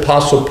blessed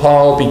Apostle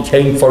Paul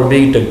became for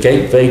me the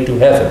gateway to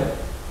heaven.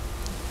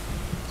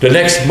 The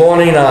next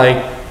morning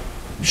I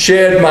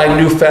shared my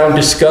newfound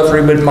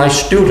discovery with my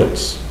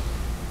students.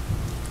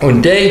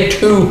 And they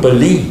too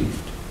believed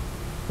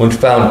and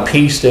found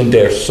peace in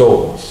their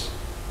souls.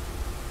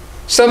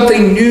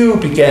 Something new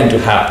began to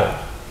happen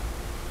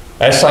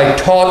as I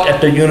taught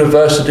at the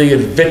University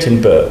of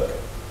Wittenberg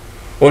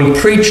and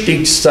preached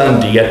each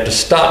Sunday at the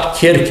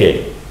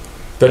Stadtkirche,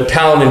 the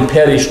town and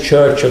parish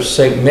church of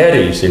St.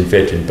 Mary's in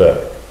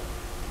Wittenberg.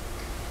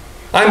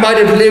 I might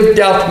have lived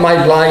out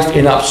my life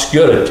in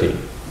obscurity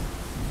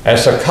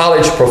as a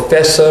college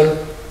professor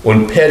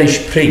and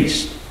parish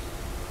priest,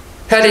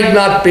 had it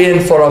not been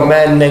for a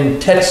man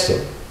named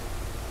Tetzel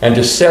and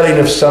the selling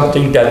of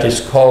something that is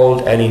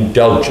called an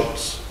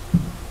indulgence.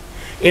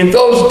 In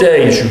those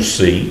days, you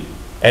see,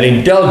 an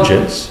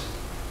indulgence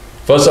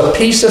was a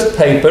piece of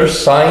paper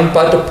signed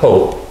by the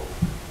Pope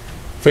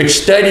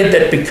which stated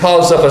that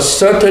because of a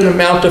certain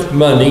amount of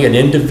money an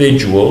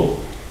individual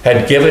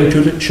had given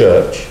to the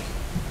church,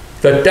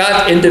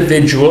 that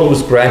individual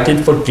was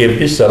granted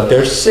forgiveness of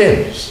their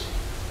sins.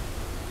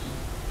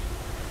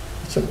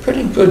 It's a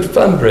pretty good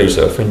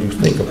fundraiser when you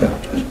think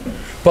about it.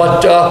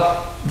 But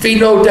we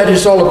know that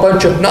is all a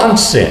bunch of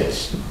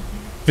nonsense.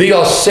 We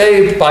are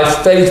saved by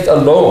faith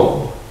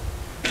alone.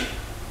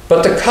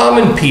 But the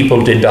common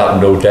people did not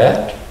know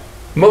that.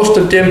 Most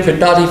of them could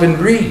not even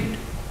read.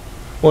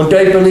 And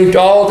they believed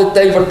all that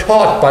they were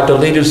taught by the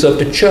leaders of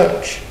the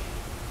church.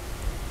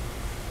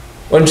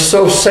 And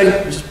so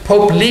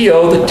Pope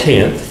Leo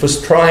X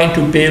was trying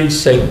to build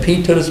St.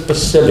 Peter's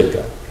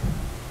Basilica,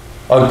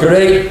 a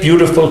great,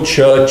 beautiful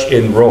church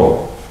in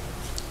Rome.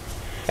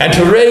 And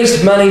to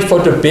raise money for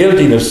the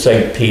building of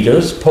St.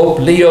 Peter's, Pope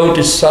Leo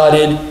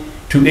decided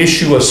to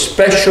issue a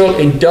special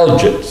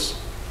indulgence,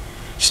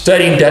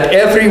 stating that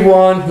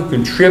everyone who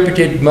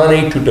contributed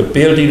money to the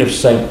building of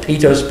St.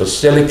 Peter's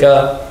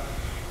Basilica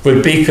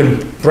would be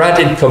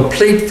granted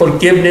complete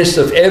forgiveness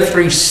of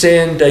every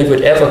sin they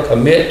would ever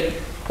commit,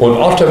 on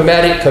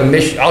automatic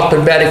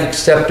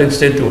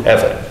acceptance into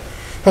heaven.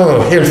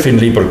 Oh, Hilfen,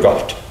 lieber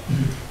Gott.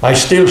 I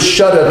still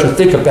shudder to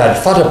think about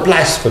it. What a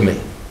blasphemy.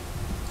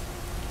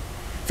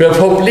 Well,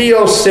 Pope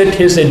Leo sent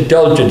his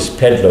indulgence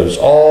peddlers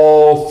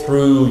all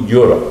through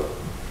Europe.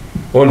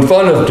 And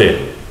one of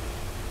them,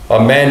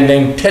 a man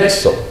named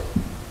Tetzel,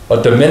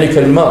 a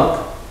Dominican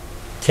monk,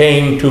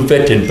 came to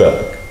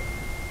Wittenberg.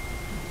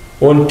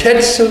 And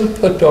Tetzel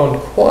put on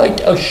quite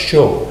a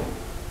show.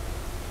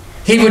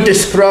 He would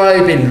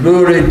describe in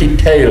lurid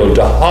detail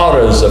the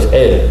horrors of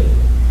hell,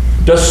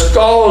 the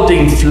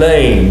scalding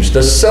flames,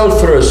 the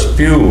sulphurous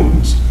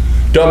fumes,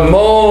 the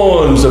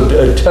moans of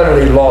the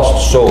eternally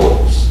lost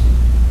souls.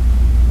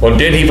 And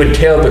then he would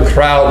tell the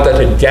crowd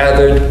that had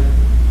gathered,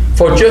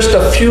 for just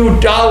a few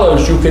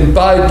dollars you can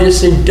buy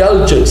this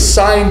indulgence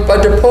signed by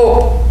the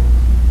Pope,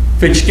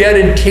 which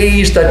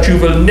guarantees that you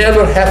will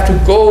never have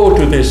to go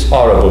to this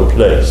horrible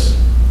place.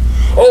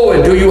 Oh,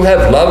 and do you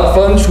have loved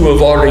ones who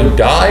have already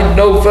died?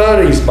 No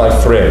worries, my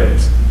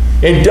friends.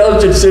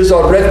 Indulgences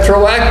are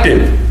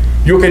retroactive.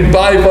 You can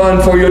buy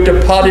one for your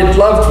departed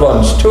loved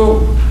ones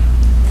too.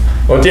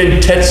 And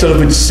then Tetzel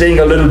would sing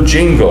a little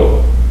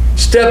jingle.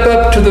 Step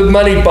up to the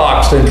money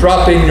box and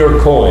drop in your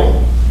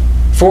coin.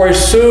 For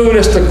as soon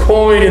as the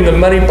coin in the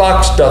money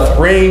box doth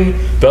ring,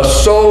 the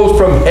soul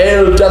from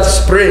hell doth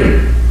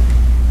spring.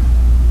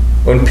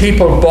 When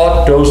people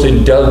bought those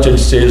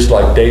indulgences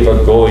like they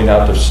were going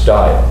out of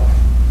style,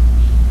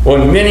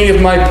 when many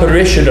of my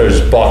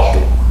parishioners bought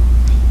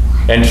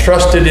them and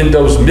trusted in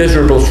those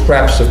miserable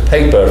scraps of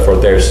paper for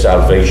their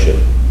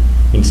salvation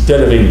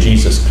instead of in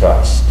Jesus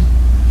Christ.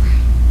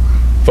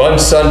 One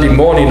Sunday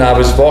morning I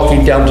was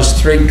walking down the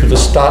street to the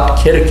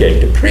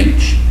Stadtkirche to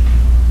preach,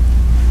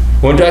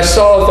 and I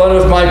saw one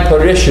of my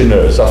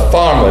parishioners, a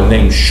farmer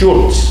named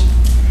Schultz,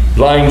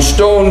 lying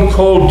stone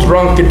cold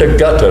drunk in the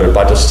gutter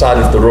by the side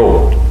of the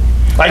road.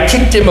 I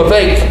kicked him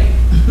awake,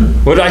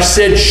 and I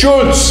said,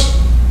 Schultz,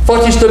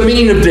 what is the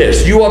meaning of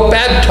this? You are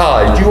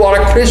baptized, you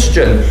are a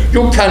Christian,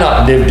 you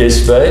cannot live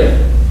this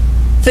way.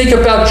 Think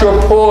about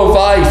your poor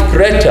wife,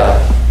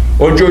 Greta,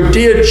 and your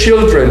dear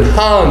children,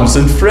 Hans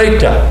and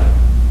Freda.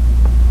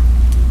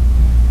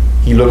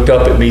 He looked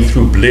up at me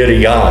through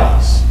bleary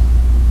eyes.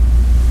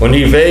 When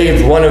he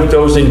waved one of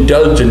those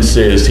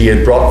indulgences he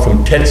had brought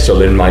from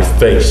Tetzel in my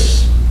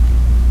face.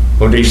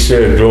 And he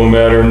said, don't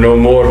matter no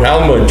more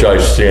how much I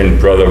sinned,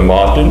 Brother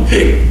Martin.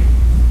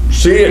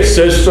 See, it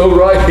says so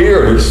right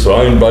here. It's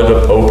signed by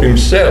the Pope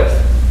himself.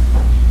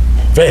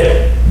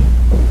 Well,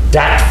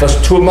 that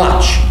was too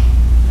much.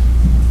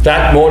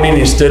 That morning,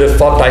 instead of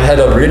what I had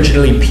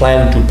originally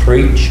planned to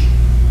preach,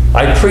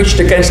 I preached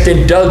against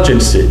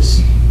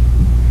indulgences.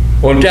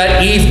 On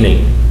that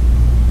evening,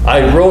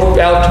 I wrote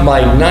out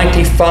my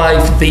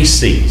 95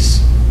 theses,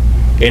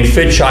 in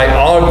which I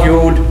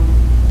argued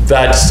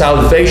that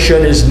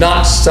salvation is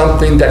not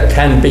something that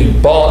can be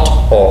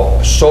bought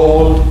or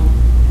sold.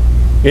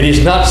 It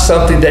is not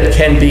something that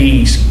can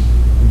be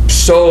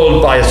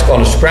sold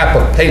on a scrap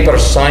of paper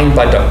signed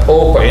by the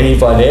Pope or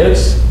anyone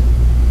else.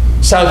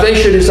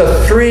 Salvation is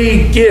a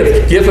free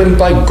gift given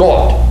by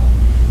God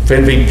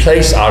when we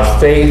place our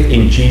faith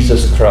in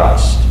Jesus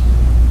Christ.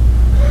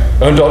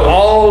 And on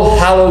All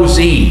Hallows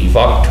Eve,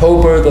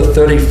 October the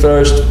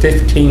 31st,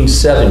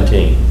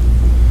 1517,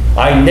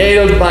 I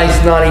nailed my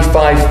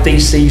 95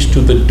 theses to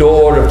the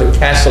door of the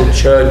Castle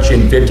Church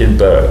in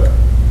Wittenberg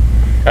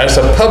as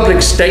a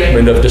public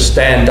statement of the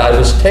stand I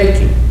was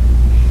taking.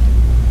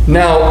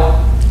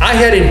 Now, I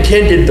had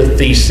intended the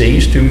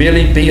theses to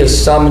merely be a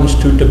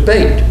summons to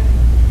debate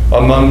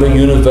among the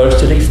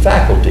university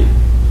faculty.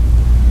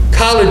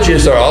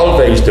 Colleges are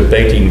always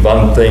debating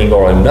one thing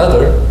or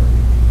another,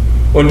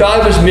 and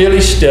I was merely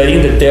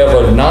stating that there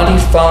were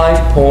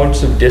 95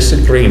 points of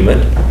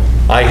disagreement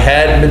I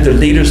had with the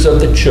leaders of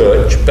the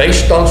church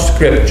based on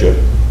Scripture,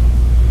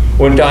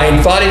 and I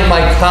invited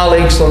my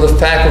colleagues on the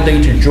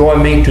faculty to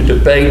join me to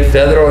debate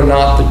whether or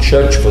not the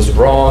church was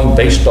wrong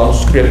based on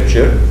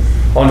Scripture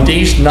on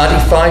these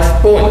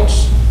 95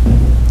 points.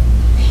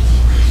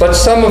 But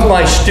some of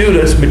my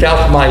students,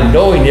 without my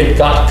knowing it,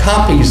 got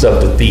copies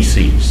of the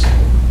theses.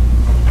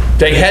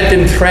 They had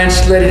them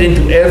translated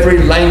into every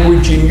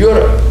language in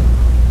Europe.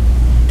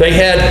 They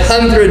had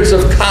hundreds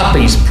of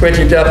copies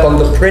printed up on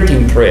the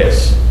printing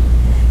press,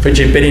 which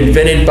had been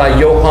invented by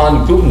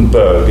Johann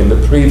Gutenberg in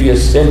the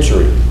previous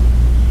century,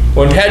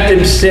 and had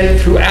them sent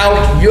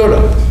throughout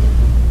Europe.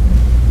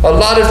 A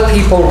lot of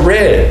people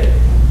read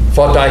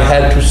what I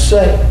had to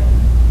say,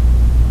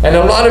 and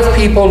a lot of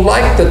people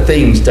liked the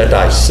things that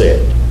I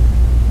said.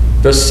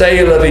 The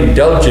sale of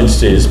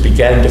indulgences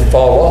began to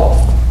fall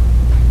off.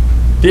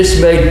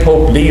 This made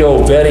Pope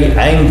Leo very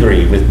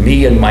angry with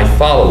me and my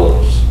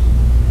followers,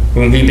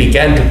 whom he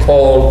began to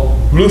call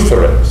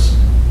Lutherans.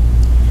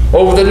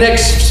 Over the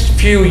next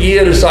few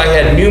years, I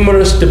had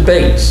numerous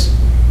debates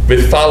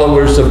with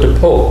followers of the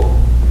Pope,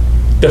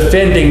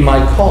 defending my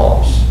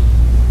cause.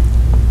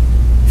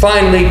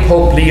 Finally,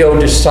 Pope Leo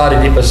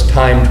decided it was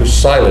time to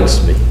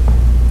silence me.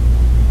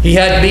 He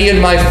had me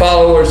and my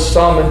followers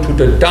summoned to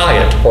the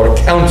Diet or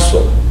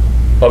Council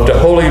of the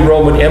Holy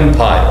Roman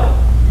Empire,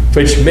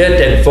 which met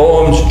at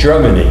Worms,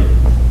 Germany,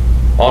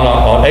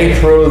 on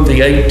April the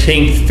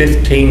 18th,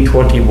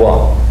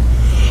 1521.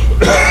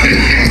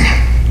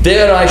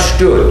 There I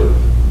stood,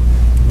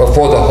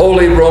 before the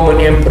Holy Roman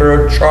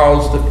Emperor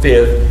Charles V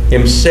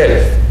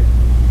himself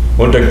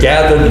and the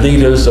gathered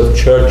leaders of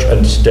church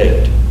and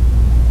state.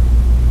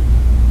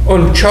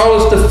 And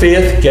Charles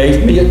V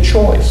gave me a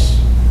choice.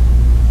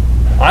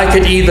 I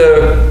could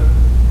either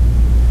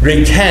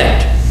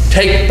recant,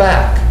 take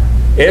back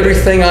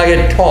everything I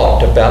had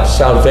taught about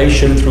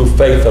salvation through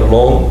faith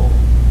alone,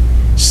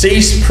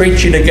 cease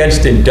preaching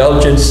against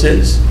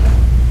indulgences,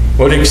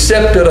 would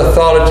accept the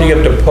authority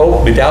of the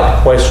Pope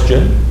without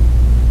question,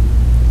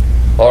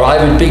 or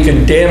I would be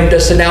condemned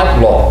as an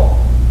outlaw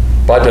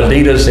by the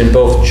leaders in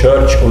both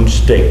church and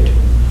state.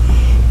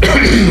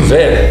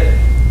 Well,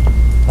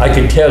 I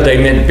could tell they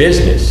meant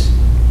business.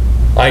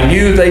 I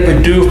knew they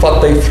would do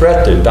what they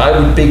threatened. I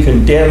would be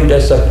condemned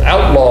as an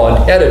outlaw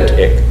and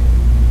heretic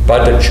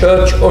by the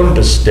church and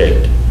the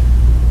state.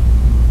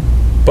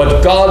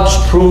 But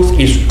God's truth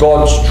is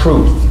God's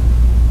truth.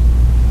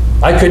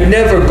 I could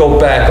never go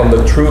back on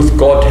the truth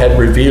God had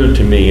revealed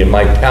to me in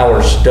my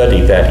tower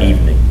study that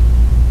evening.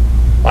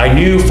 I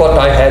knew what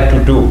I had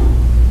to do.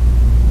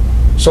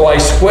 So I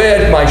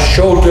squared my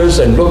shoulders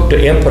and looked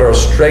the emperor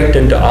straight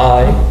in the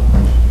eye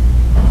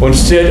and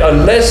said,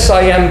 unless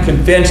I am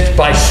convinced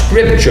by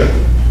scripture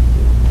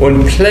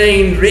and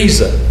plain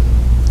reason,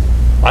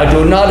 I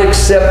do not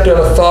accept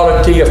the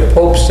authority of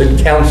popes and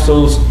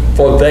councils,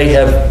 for they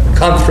have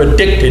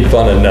contradicted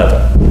one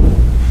another.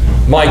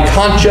 My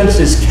conscience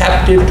is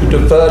captive to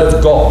the word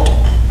of God,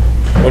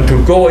 and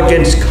to go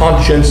against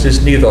conscience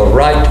is neither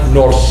right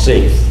nor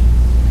safe.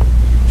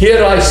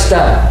 Here I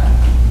stand.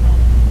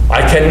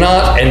 I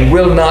cannot and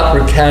will not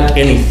recant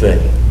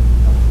anything.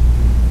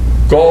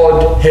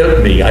 God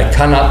help me, I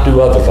cannot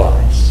do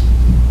otherwise.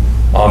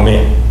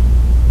 Amen.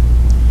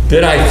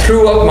 Then I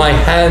threw up my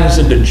hands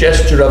in the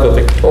gesture of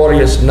a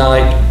victorious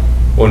knight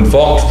and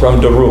walked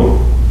from the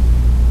room.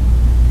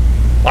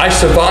 I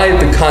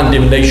survived the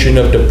condemnation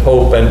of the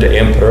Pope and the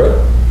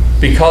Emperor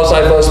because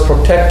I was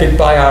protected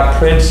by our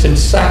prince in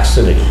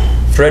Saxony,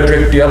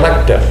 Frederick the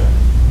Elector,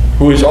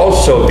 who has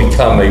also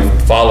become a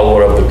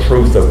follower of the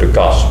truth of the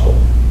gospel.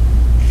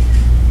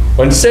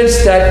 And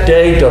since that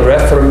day, the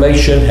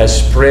Reformation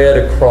has spread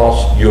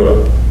across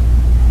Europe.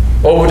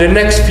 Over the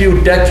next few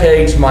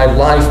decades, my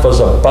life was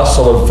a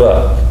bustle of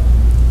work.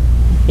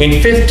 In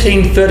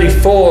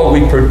 1534,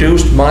 we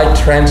produced my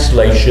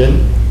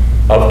translation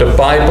of the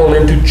Bible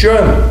into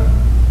German.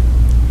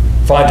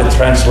 Why, the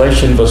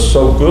translation was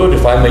so good,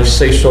 if I may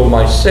say so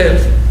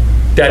myself,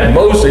 that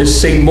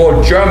Moses seemed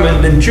more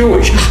German than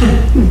Jewish.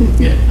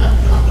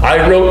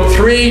 I wrote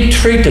 3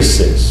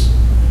 treatises,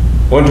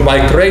 and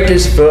my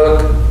greatest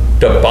work,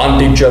 The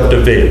Bondage of the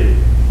Will.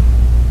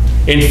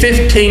 In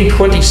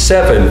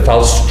 1527,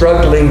 while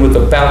struggling with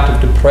a bout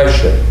of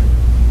depression,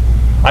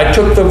 I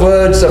took the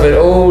words of an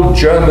old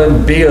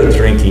German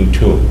beer-drinking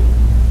tune,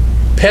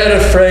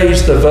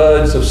 paraphrased the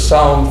words of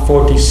Psalm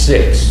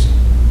 46,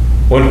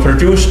 and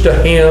produced the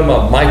hymn,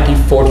 A Mighty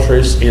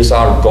Fortress is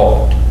Our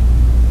God.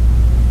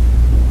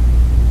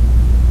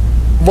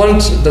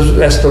 Once,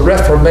 as the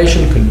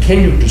Reformation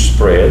continued to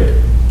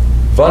spread,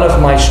 one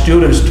of my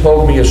students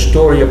told me a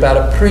story about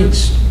a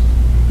priest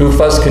who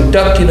was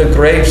conducting a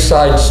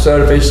graveside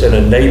service in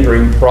a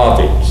neighboring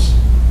province.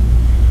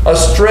 A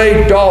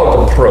stray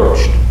dog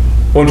approached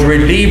and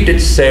relieved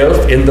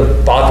itself in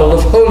the bottle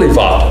of holy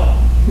water.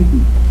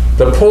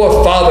 The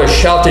poor father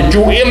shouted,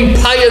 "You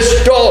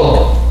impious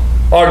dog!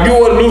 Are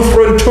you a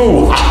Lutheran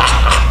too?"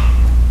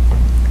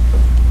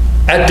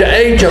 At the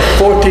age of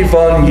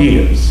 41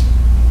 years,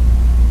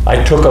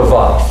 I took a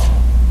wife.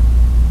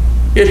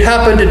 It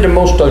happened in the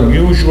most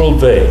unusual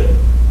way.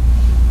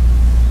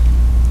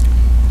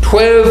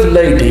 12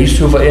 ladies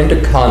who were in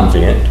the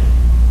convent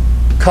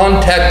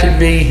contacted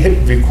me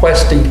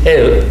requesting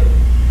help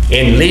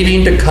in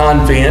leaving the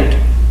convent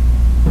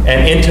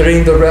and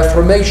entering the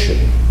Reformation.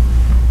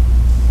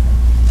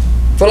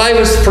 Well, I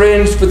was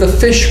friends with a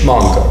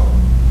fishmonger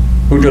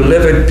who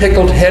delivered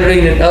pickled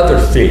herring and other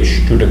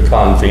fish to the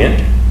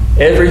convent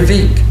every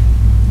week.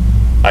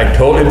 I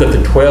told him that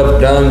the 12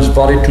 nuns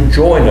wanted to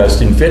join us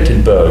in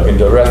Wittenberg in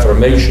the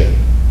Reformation.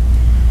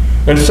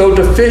 And so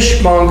the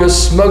fishmonger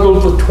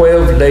smuggled the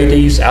 12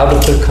 ladies out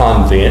of the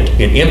convent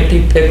in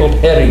empty pickled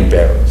herring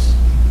barrels.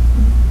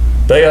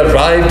 They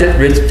arrived at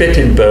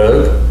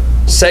Wittenberg,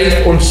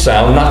 safe and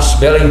sound, not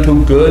smelling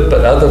too good,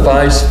 but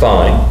otherwise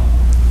fine.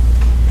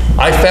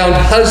 I found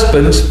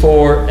husbands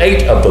for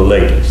 8 of the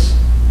ladies.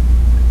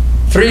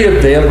 3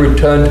 of them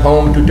returned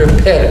home to their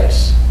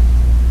parents.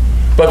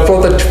 But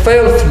for the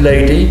 12th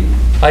lady,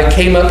 I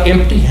came up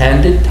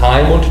empty-handed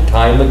time and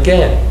time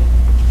again.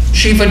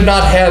 She would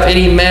not have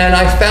any man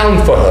I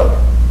found for her.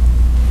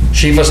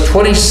 She was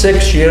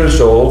 26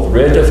 years old,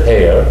 red of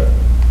hair,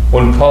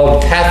 and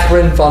called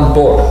Catherine von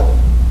Bora.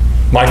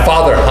 My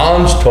father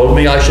Hans told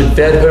me I should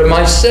wed her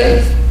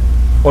myself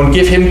and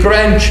give him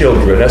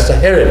grandchildren as a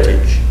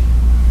heritage.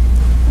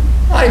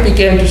 I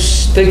began to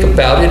think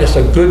about it as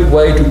a good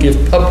way to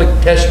give public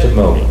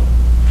testimony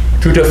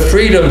to the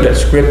freedom that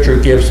Scripture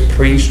gives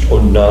priests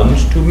or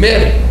nuns to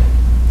marry.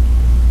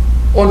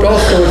 And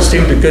also it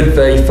seemed a good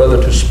way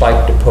further to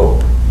spite the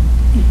Pope.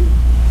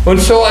 And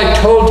so I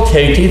told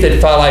Katie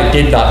that while I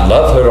did not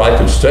love her, I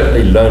could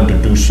certainly learn to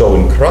do so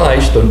in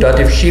Christ, and that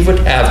if she would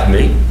have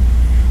me,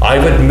 I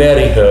would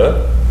marry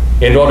her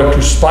in order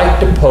to spite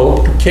the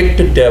Pope, to kick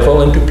the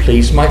devil, and to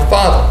please my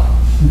father.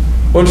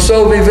 And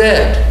so we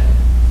wed.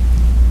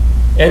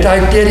 And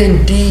I did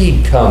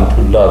indeed come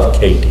to love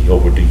Katie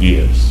over the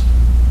years.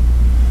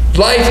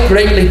 Life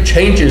greatly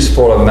changes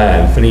for a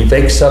man when he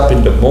wakes up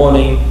in the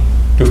morning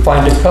to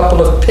find a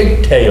couple of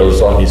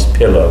pigtails on his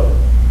pillow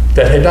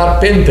that had not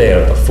been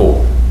there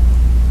before.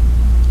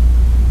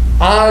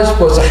 Ours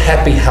was a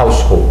happy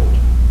household.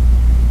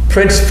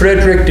 Prince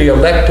Frederick the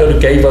Elector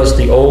gave us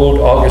the old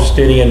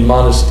Augustinian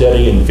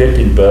monastery in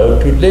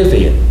Wittenberg to live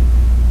in.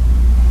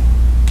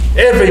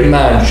 Every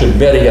man should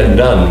marry a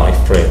nun, my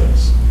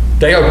friends.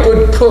 They are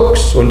good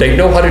cooks and they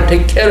know how to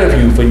take care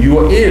of you when you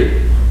are ill.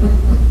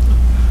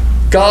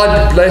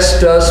 God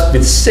blessed us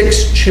with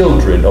 6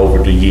 children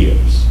over the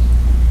years.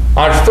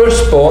 Our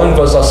firstborn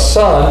was a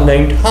son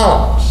named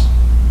Hans.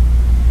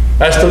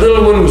 As the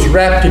little one was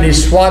wrapped in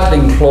his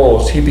swaddling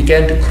clothes, he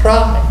began to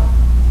cry.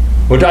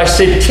 And I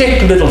said,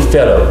 "Kick, little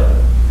fellow."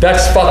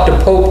 That's what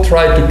the Pope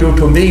tried to do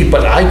to me,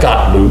 but I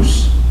got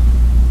loose.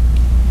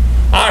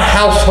 Our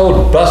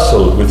household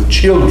bustled with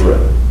children,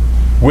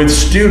 with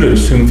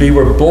students whom we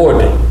were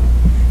boarding,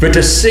 with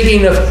the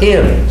singing of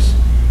hymns,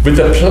 with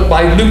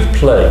my lute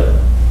play,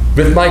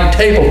 with my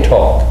table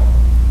talk.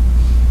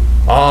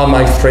 Ah,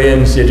 my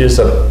friends, it is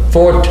a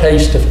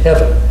foretaste of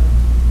heaven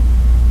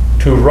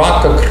to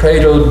rock a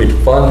cradle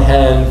with one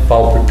hand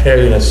while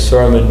preparing a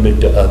sermon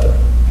with the other.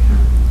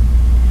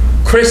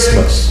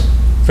 Christmas,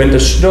 when the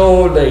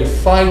snow lay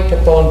white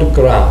upon the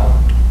ground,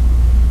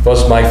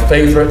 was my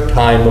favorite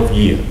time of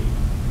year.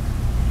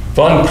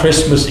 One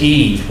Christmas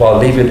Eve,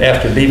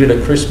 after leaving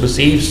a Christmas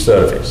Eve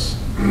service,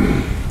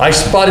 I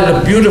spotted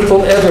a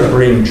beautiful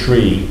evergreen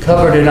tree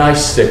covered in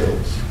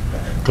icicles,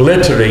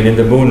 glittering in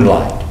the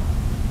moonlight.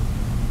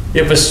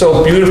 It was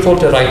so beautiful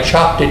that I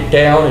chopped it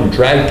down and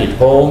dragged it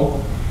home,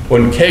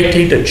 when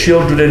Katie, the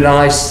children, and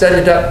I set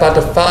it up by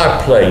the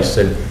fireplace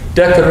and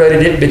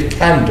decorated it with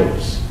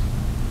candles.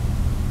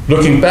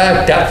 Looking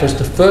back, that was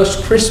the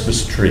first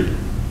Christmas tree,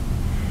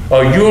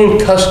 a Yule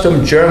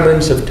custom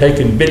Germans have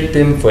taken with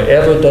them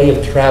wherever they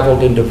have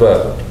traveled in the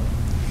world.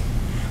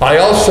 I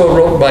also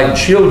wrote my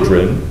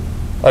children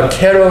a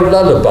carol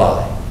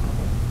lullaby,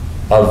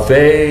 A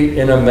Vey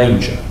in a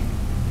Manger.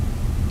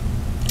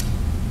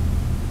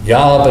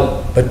 Yeah,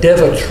 but there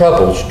were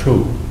troubles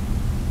too.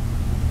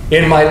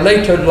 In my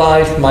later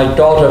life, my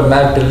daughter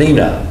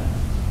Magdalena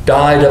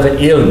died of an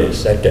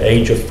illness at the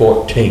age of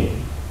 14.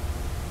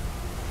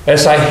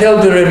 As I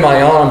held her in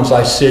my arms,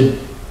 I said,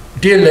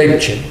 "Dear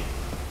Leibchen,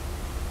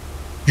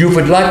 you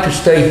would like to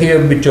stay here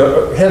with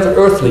your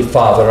earthly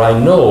father, I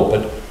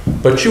know,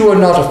 but you are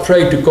not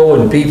afraid to go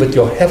and be with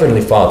your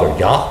heavenly father,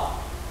 yeah?"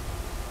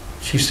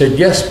 She said,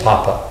 "Yes,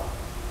 Papa,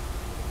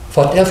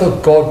 whatever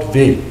God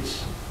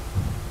wills."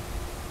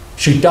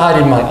 She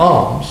died in my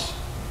arms.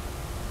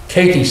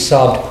 Katie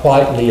sobbed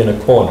quietly in a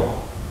corner.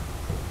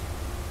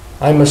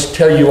 I must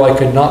tell you, I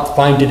could not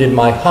find it in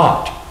my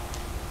heart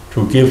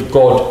to give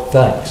God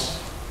thanks.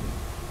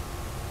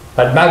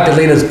 At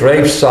Magdalena's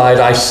graveside,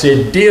 I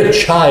said, "Dear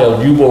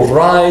child, you will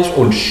rise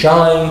and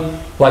shine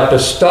like the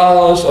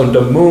stars on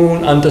the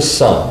moon and the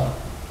sun."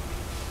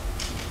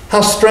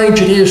 How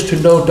strange it is to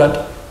know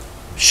that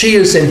she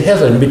is in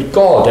heaven with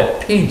God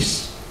at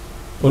peace,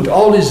 and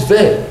all is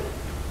well,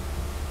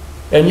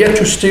 and yet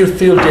to still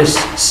feel this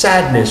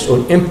sadness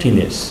or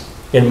emptiness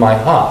in my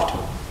heart.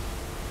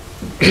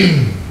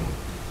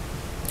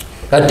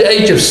 At the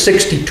age of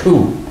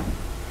 62,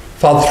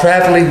 while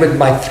traveling with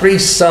my 3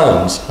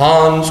 sons,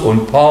 Hans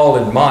and Paul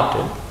and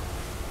Martin,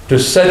 to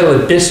settle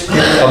a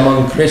dispute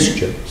among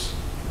Christians,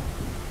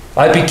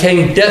 I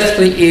became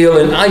deathly ill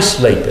in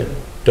Eisleben,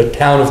 the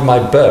town of my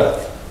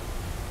birth.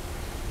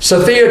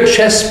 Severe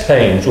chest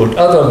pains and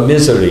other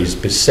miseries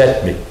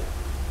beset me.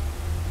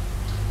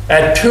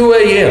 At 2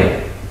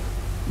 a.m.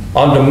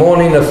 on the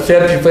morning of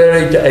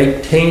February the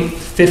 18th,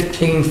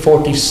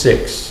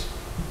 1546,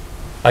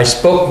 I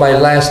spoke my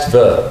last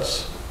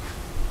words.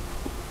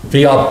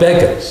 We are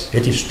beggars,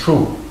 it is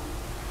true.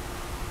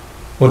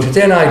 And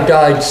then I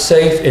died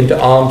safe in the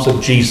arms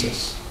of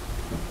Jesus.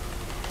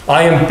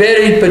 I am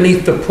buried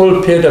beneath the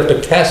pulpit of the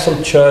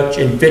Castle Church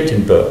in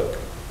Wittenberg,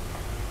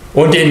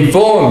 and in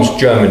Worms,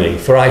 Germany,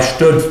 for I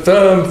stood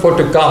firm for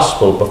the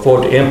gospel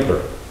before the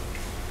emperor.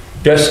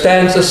 There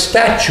stands a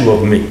statue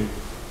of me.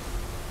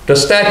 The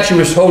statue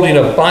is holding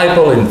a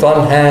Bible in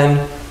one hand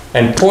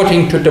and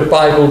pointing to the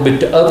Bible with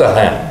the other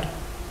hand.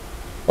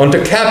 And the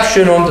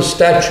caption on the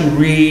statue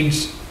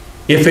reads,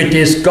 "If it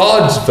is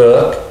God's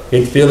work,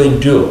 it will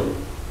endure.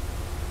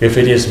 If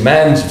it is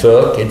man's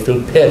work, it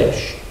will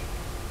perish."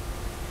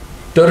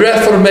 The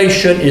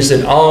Reformation is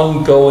an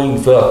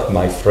ongoing work,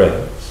 my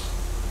friends.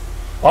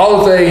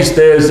 Always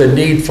there's a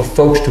need for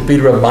folks to be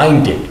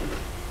reminded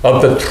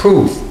of the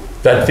truth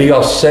that we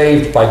are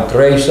saved by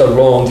grace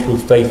alone through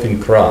faith in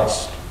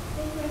Christ.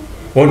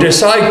 And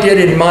as I did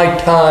in my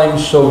time,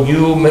 so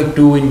you may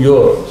do in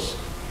yours.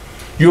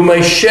 you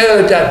may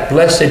share that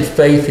blessed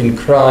faith in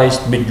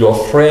Christ with your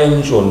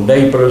friends or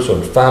neighbors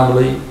or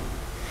family.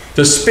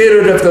 The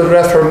spirit of the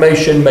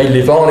Reformation may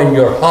live on in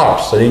your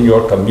hearts and in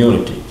your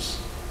communities.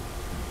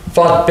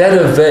 What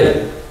better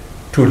way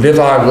to live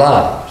our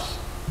lives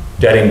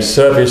than in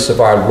service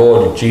of our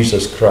Lord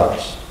Jesus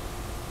Christ?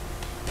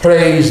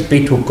 Praise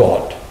be to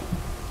God.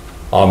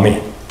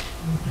 Amen.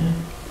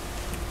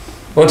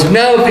 And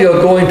now we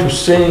are going to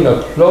sing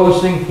a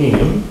closing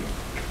hymn,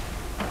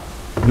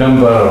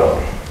 number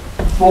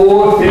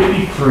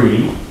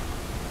 453,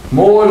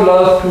 More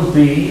Love to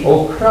Thee,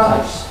 O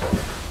Christ.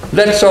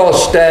 Let's all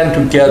stand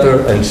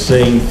together and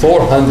sing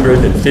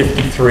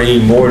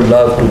 453, More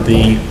Love to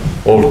Thee,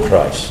 O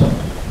Christ.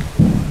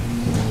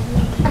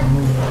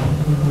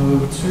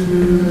 To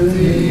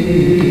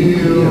Thee,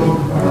 O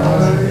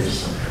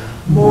Christ,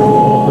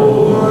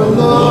 more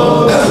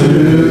love to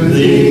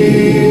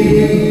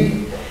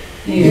Thee.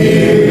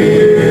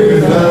 Hear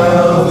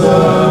Thou the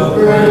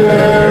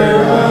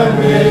prayer I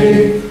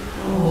make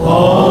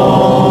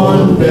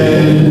on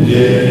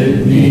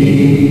bended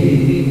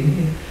knee.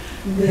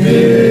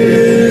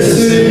 This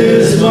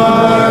is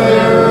my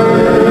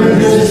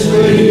earnest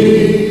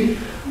plea,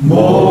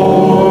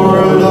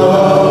 more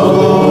love,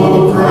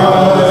 O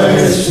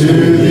Christ, to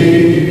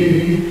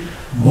Thee,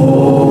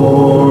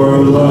 more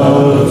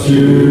love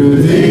to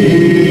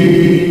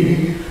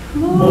Thee,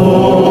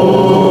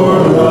 more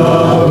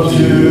love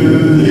to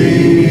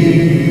Thee.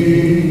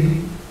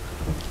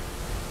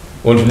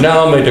 And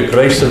now may the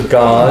grace of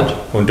God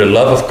and the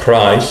love of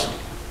Christ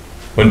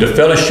and the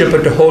fellowship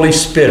of the Holy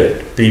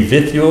Spirit be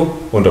with you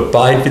and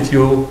abide with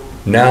you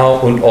now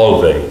and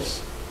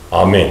always.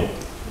 Amen.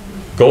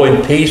 Go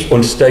in peace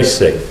and stay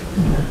safe.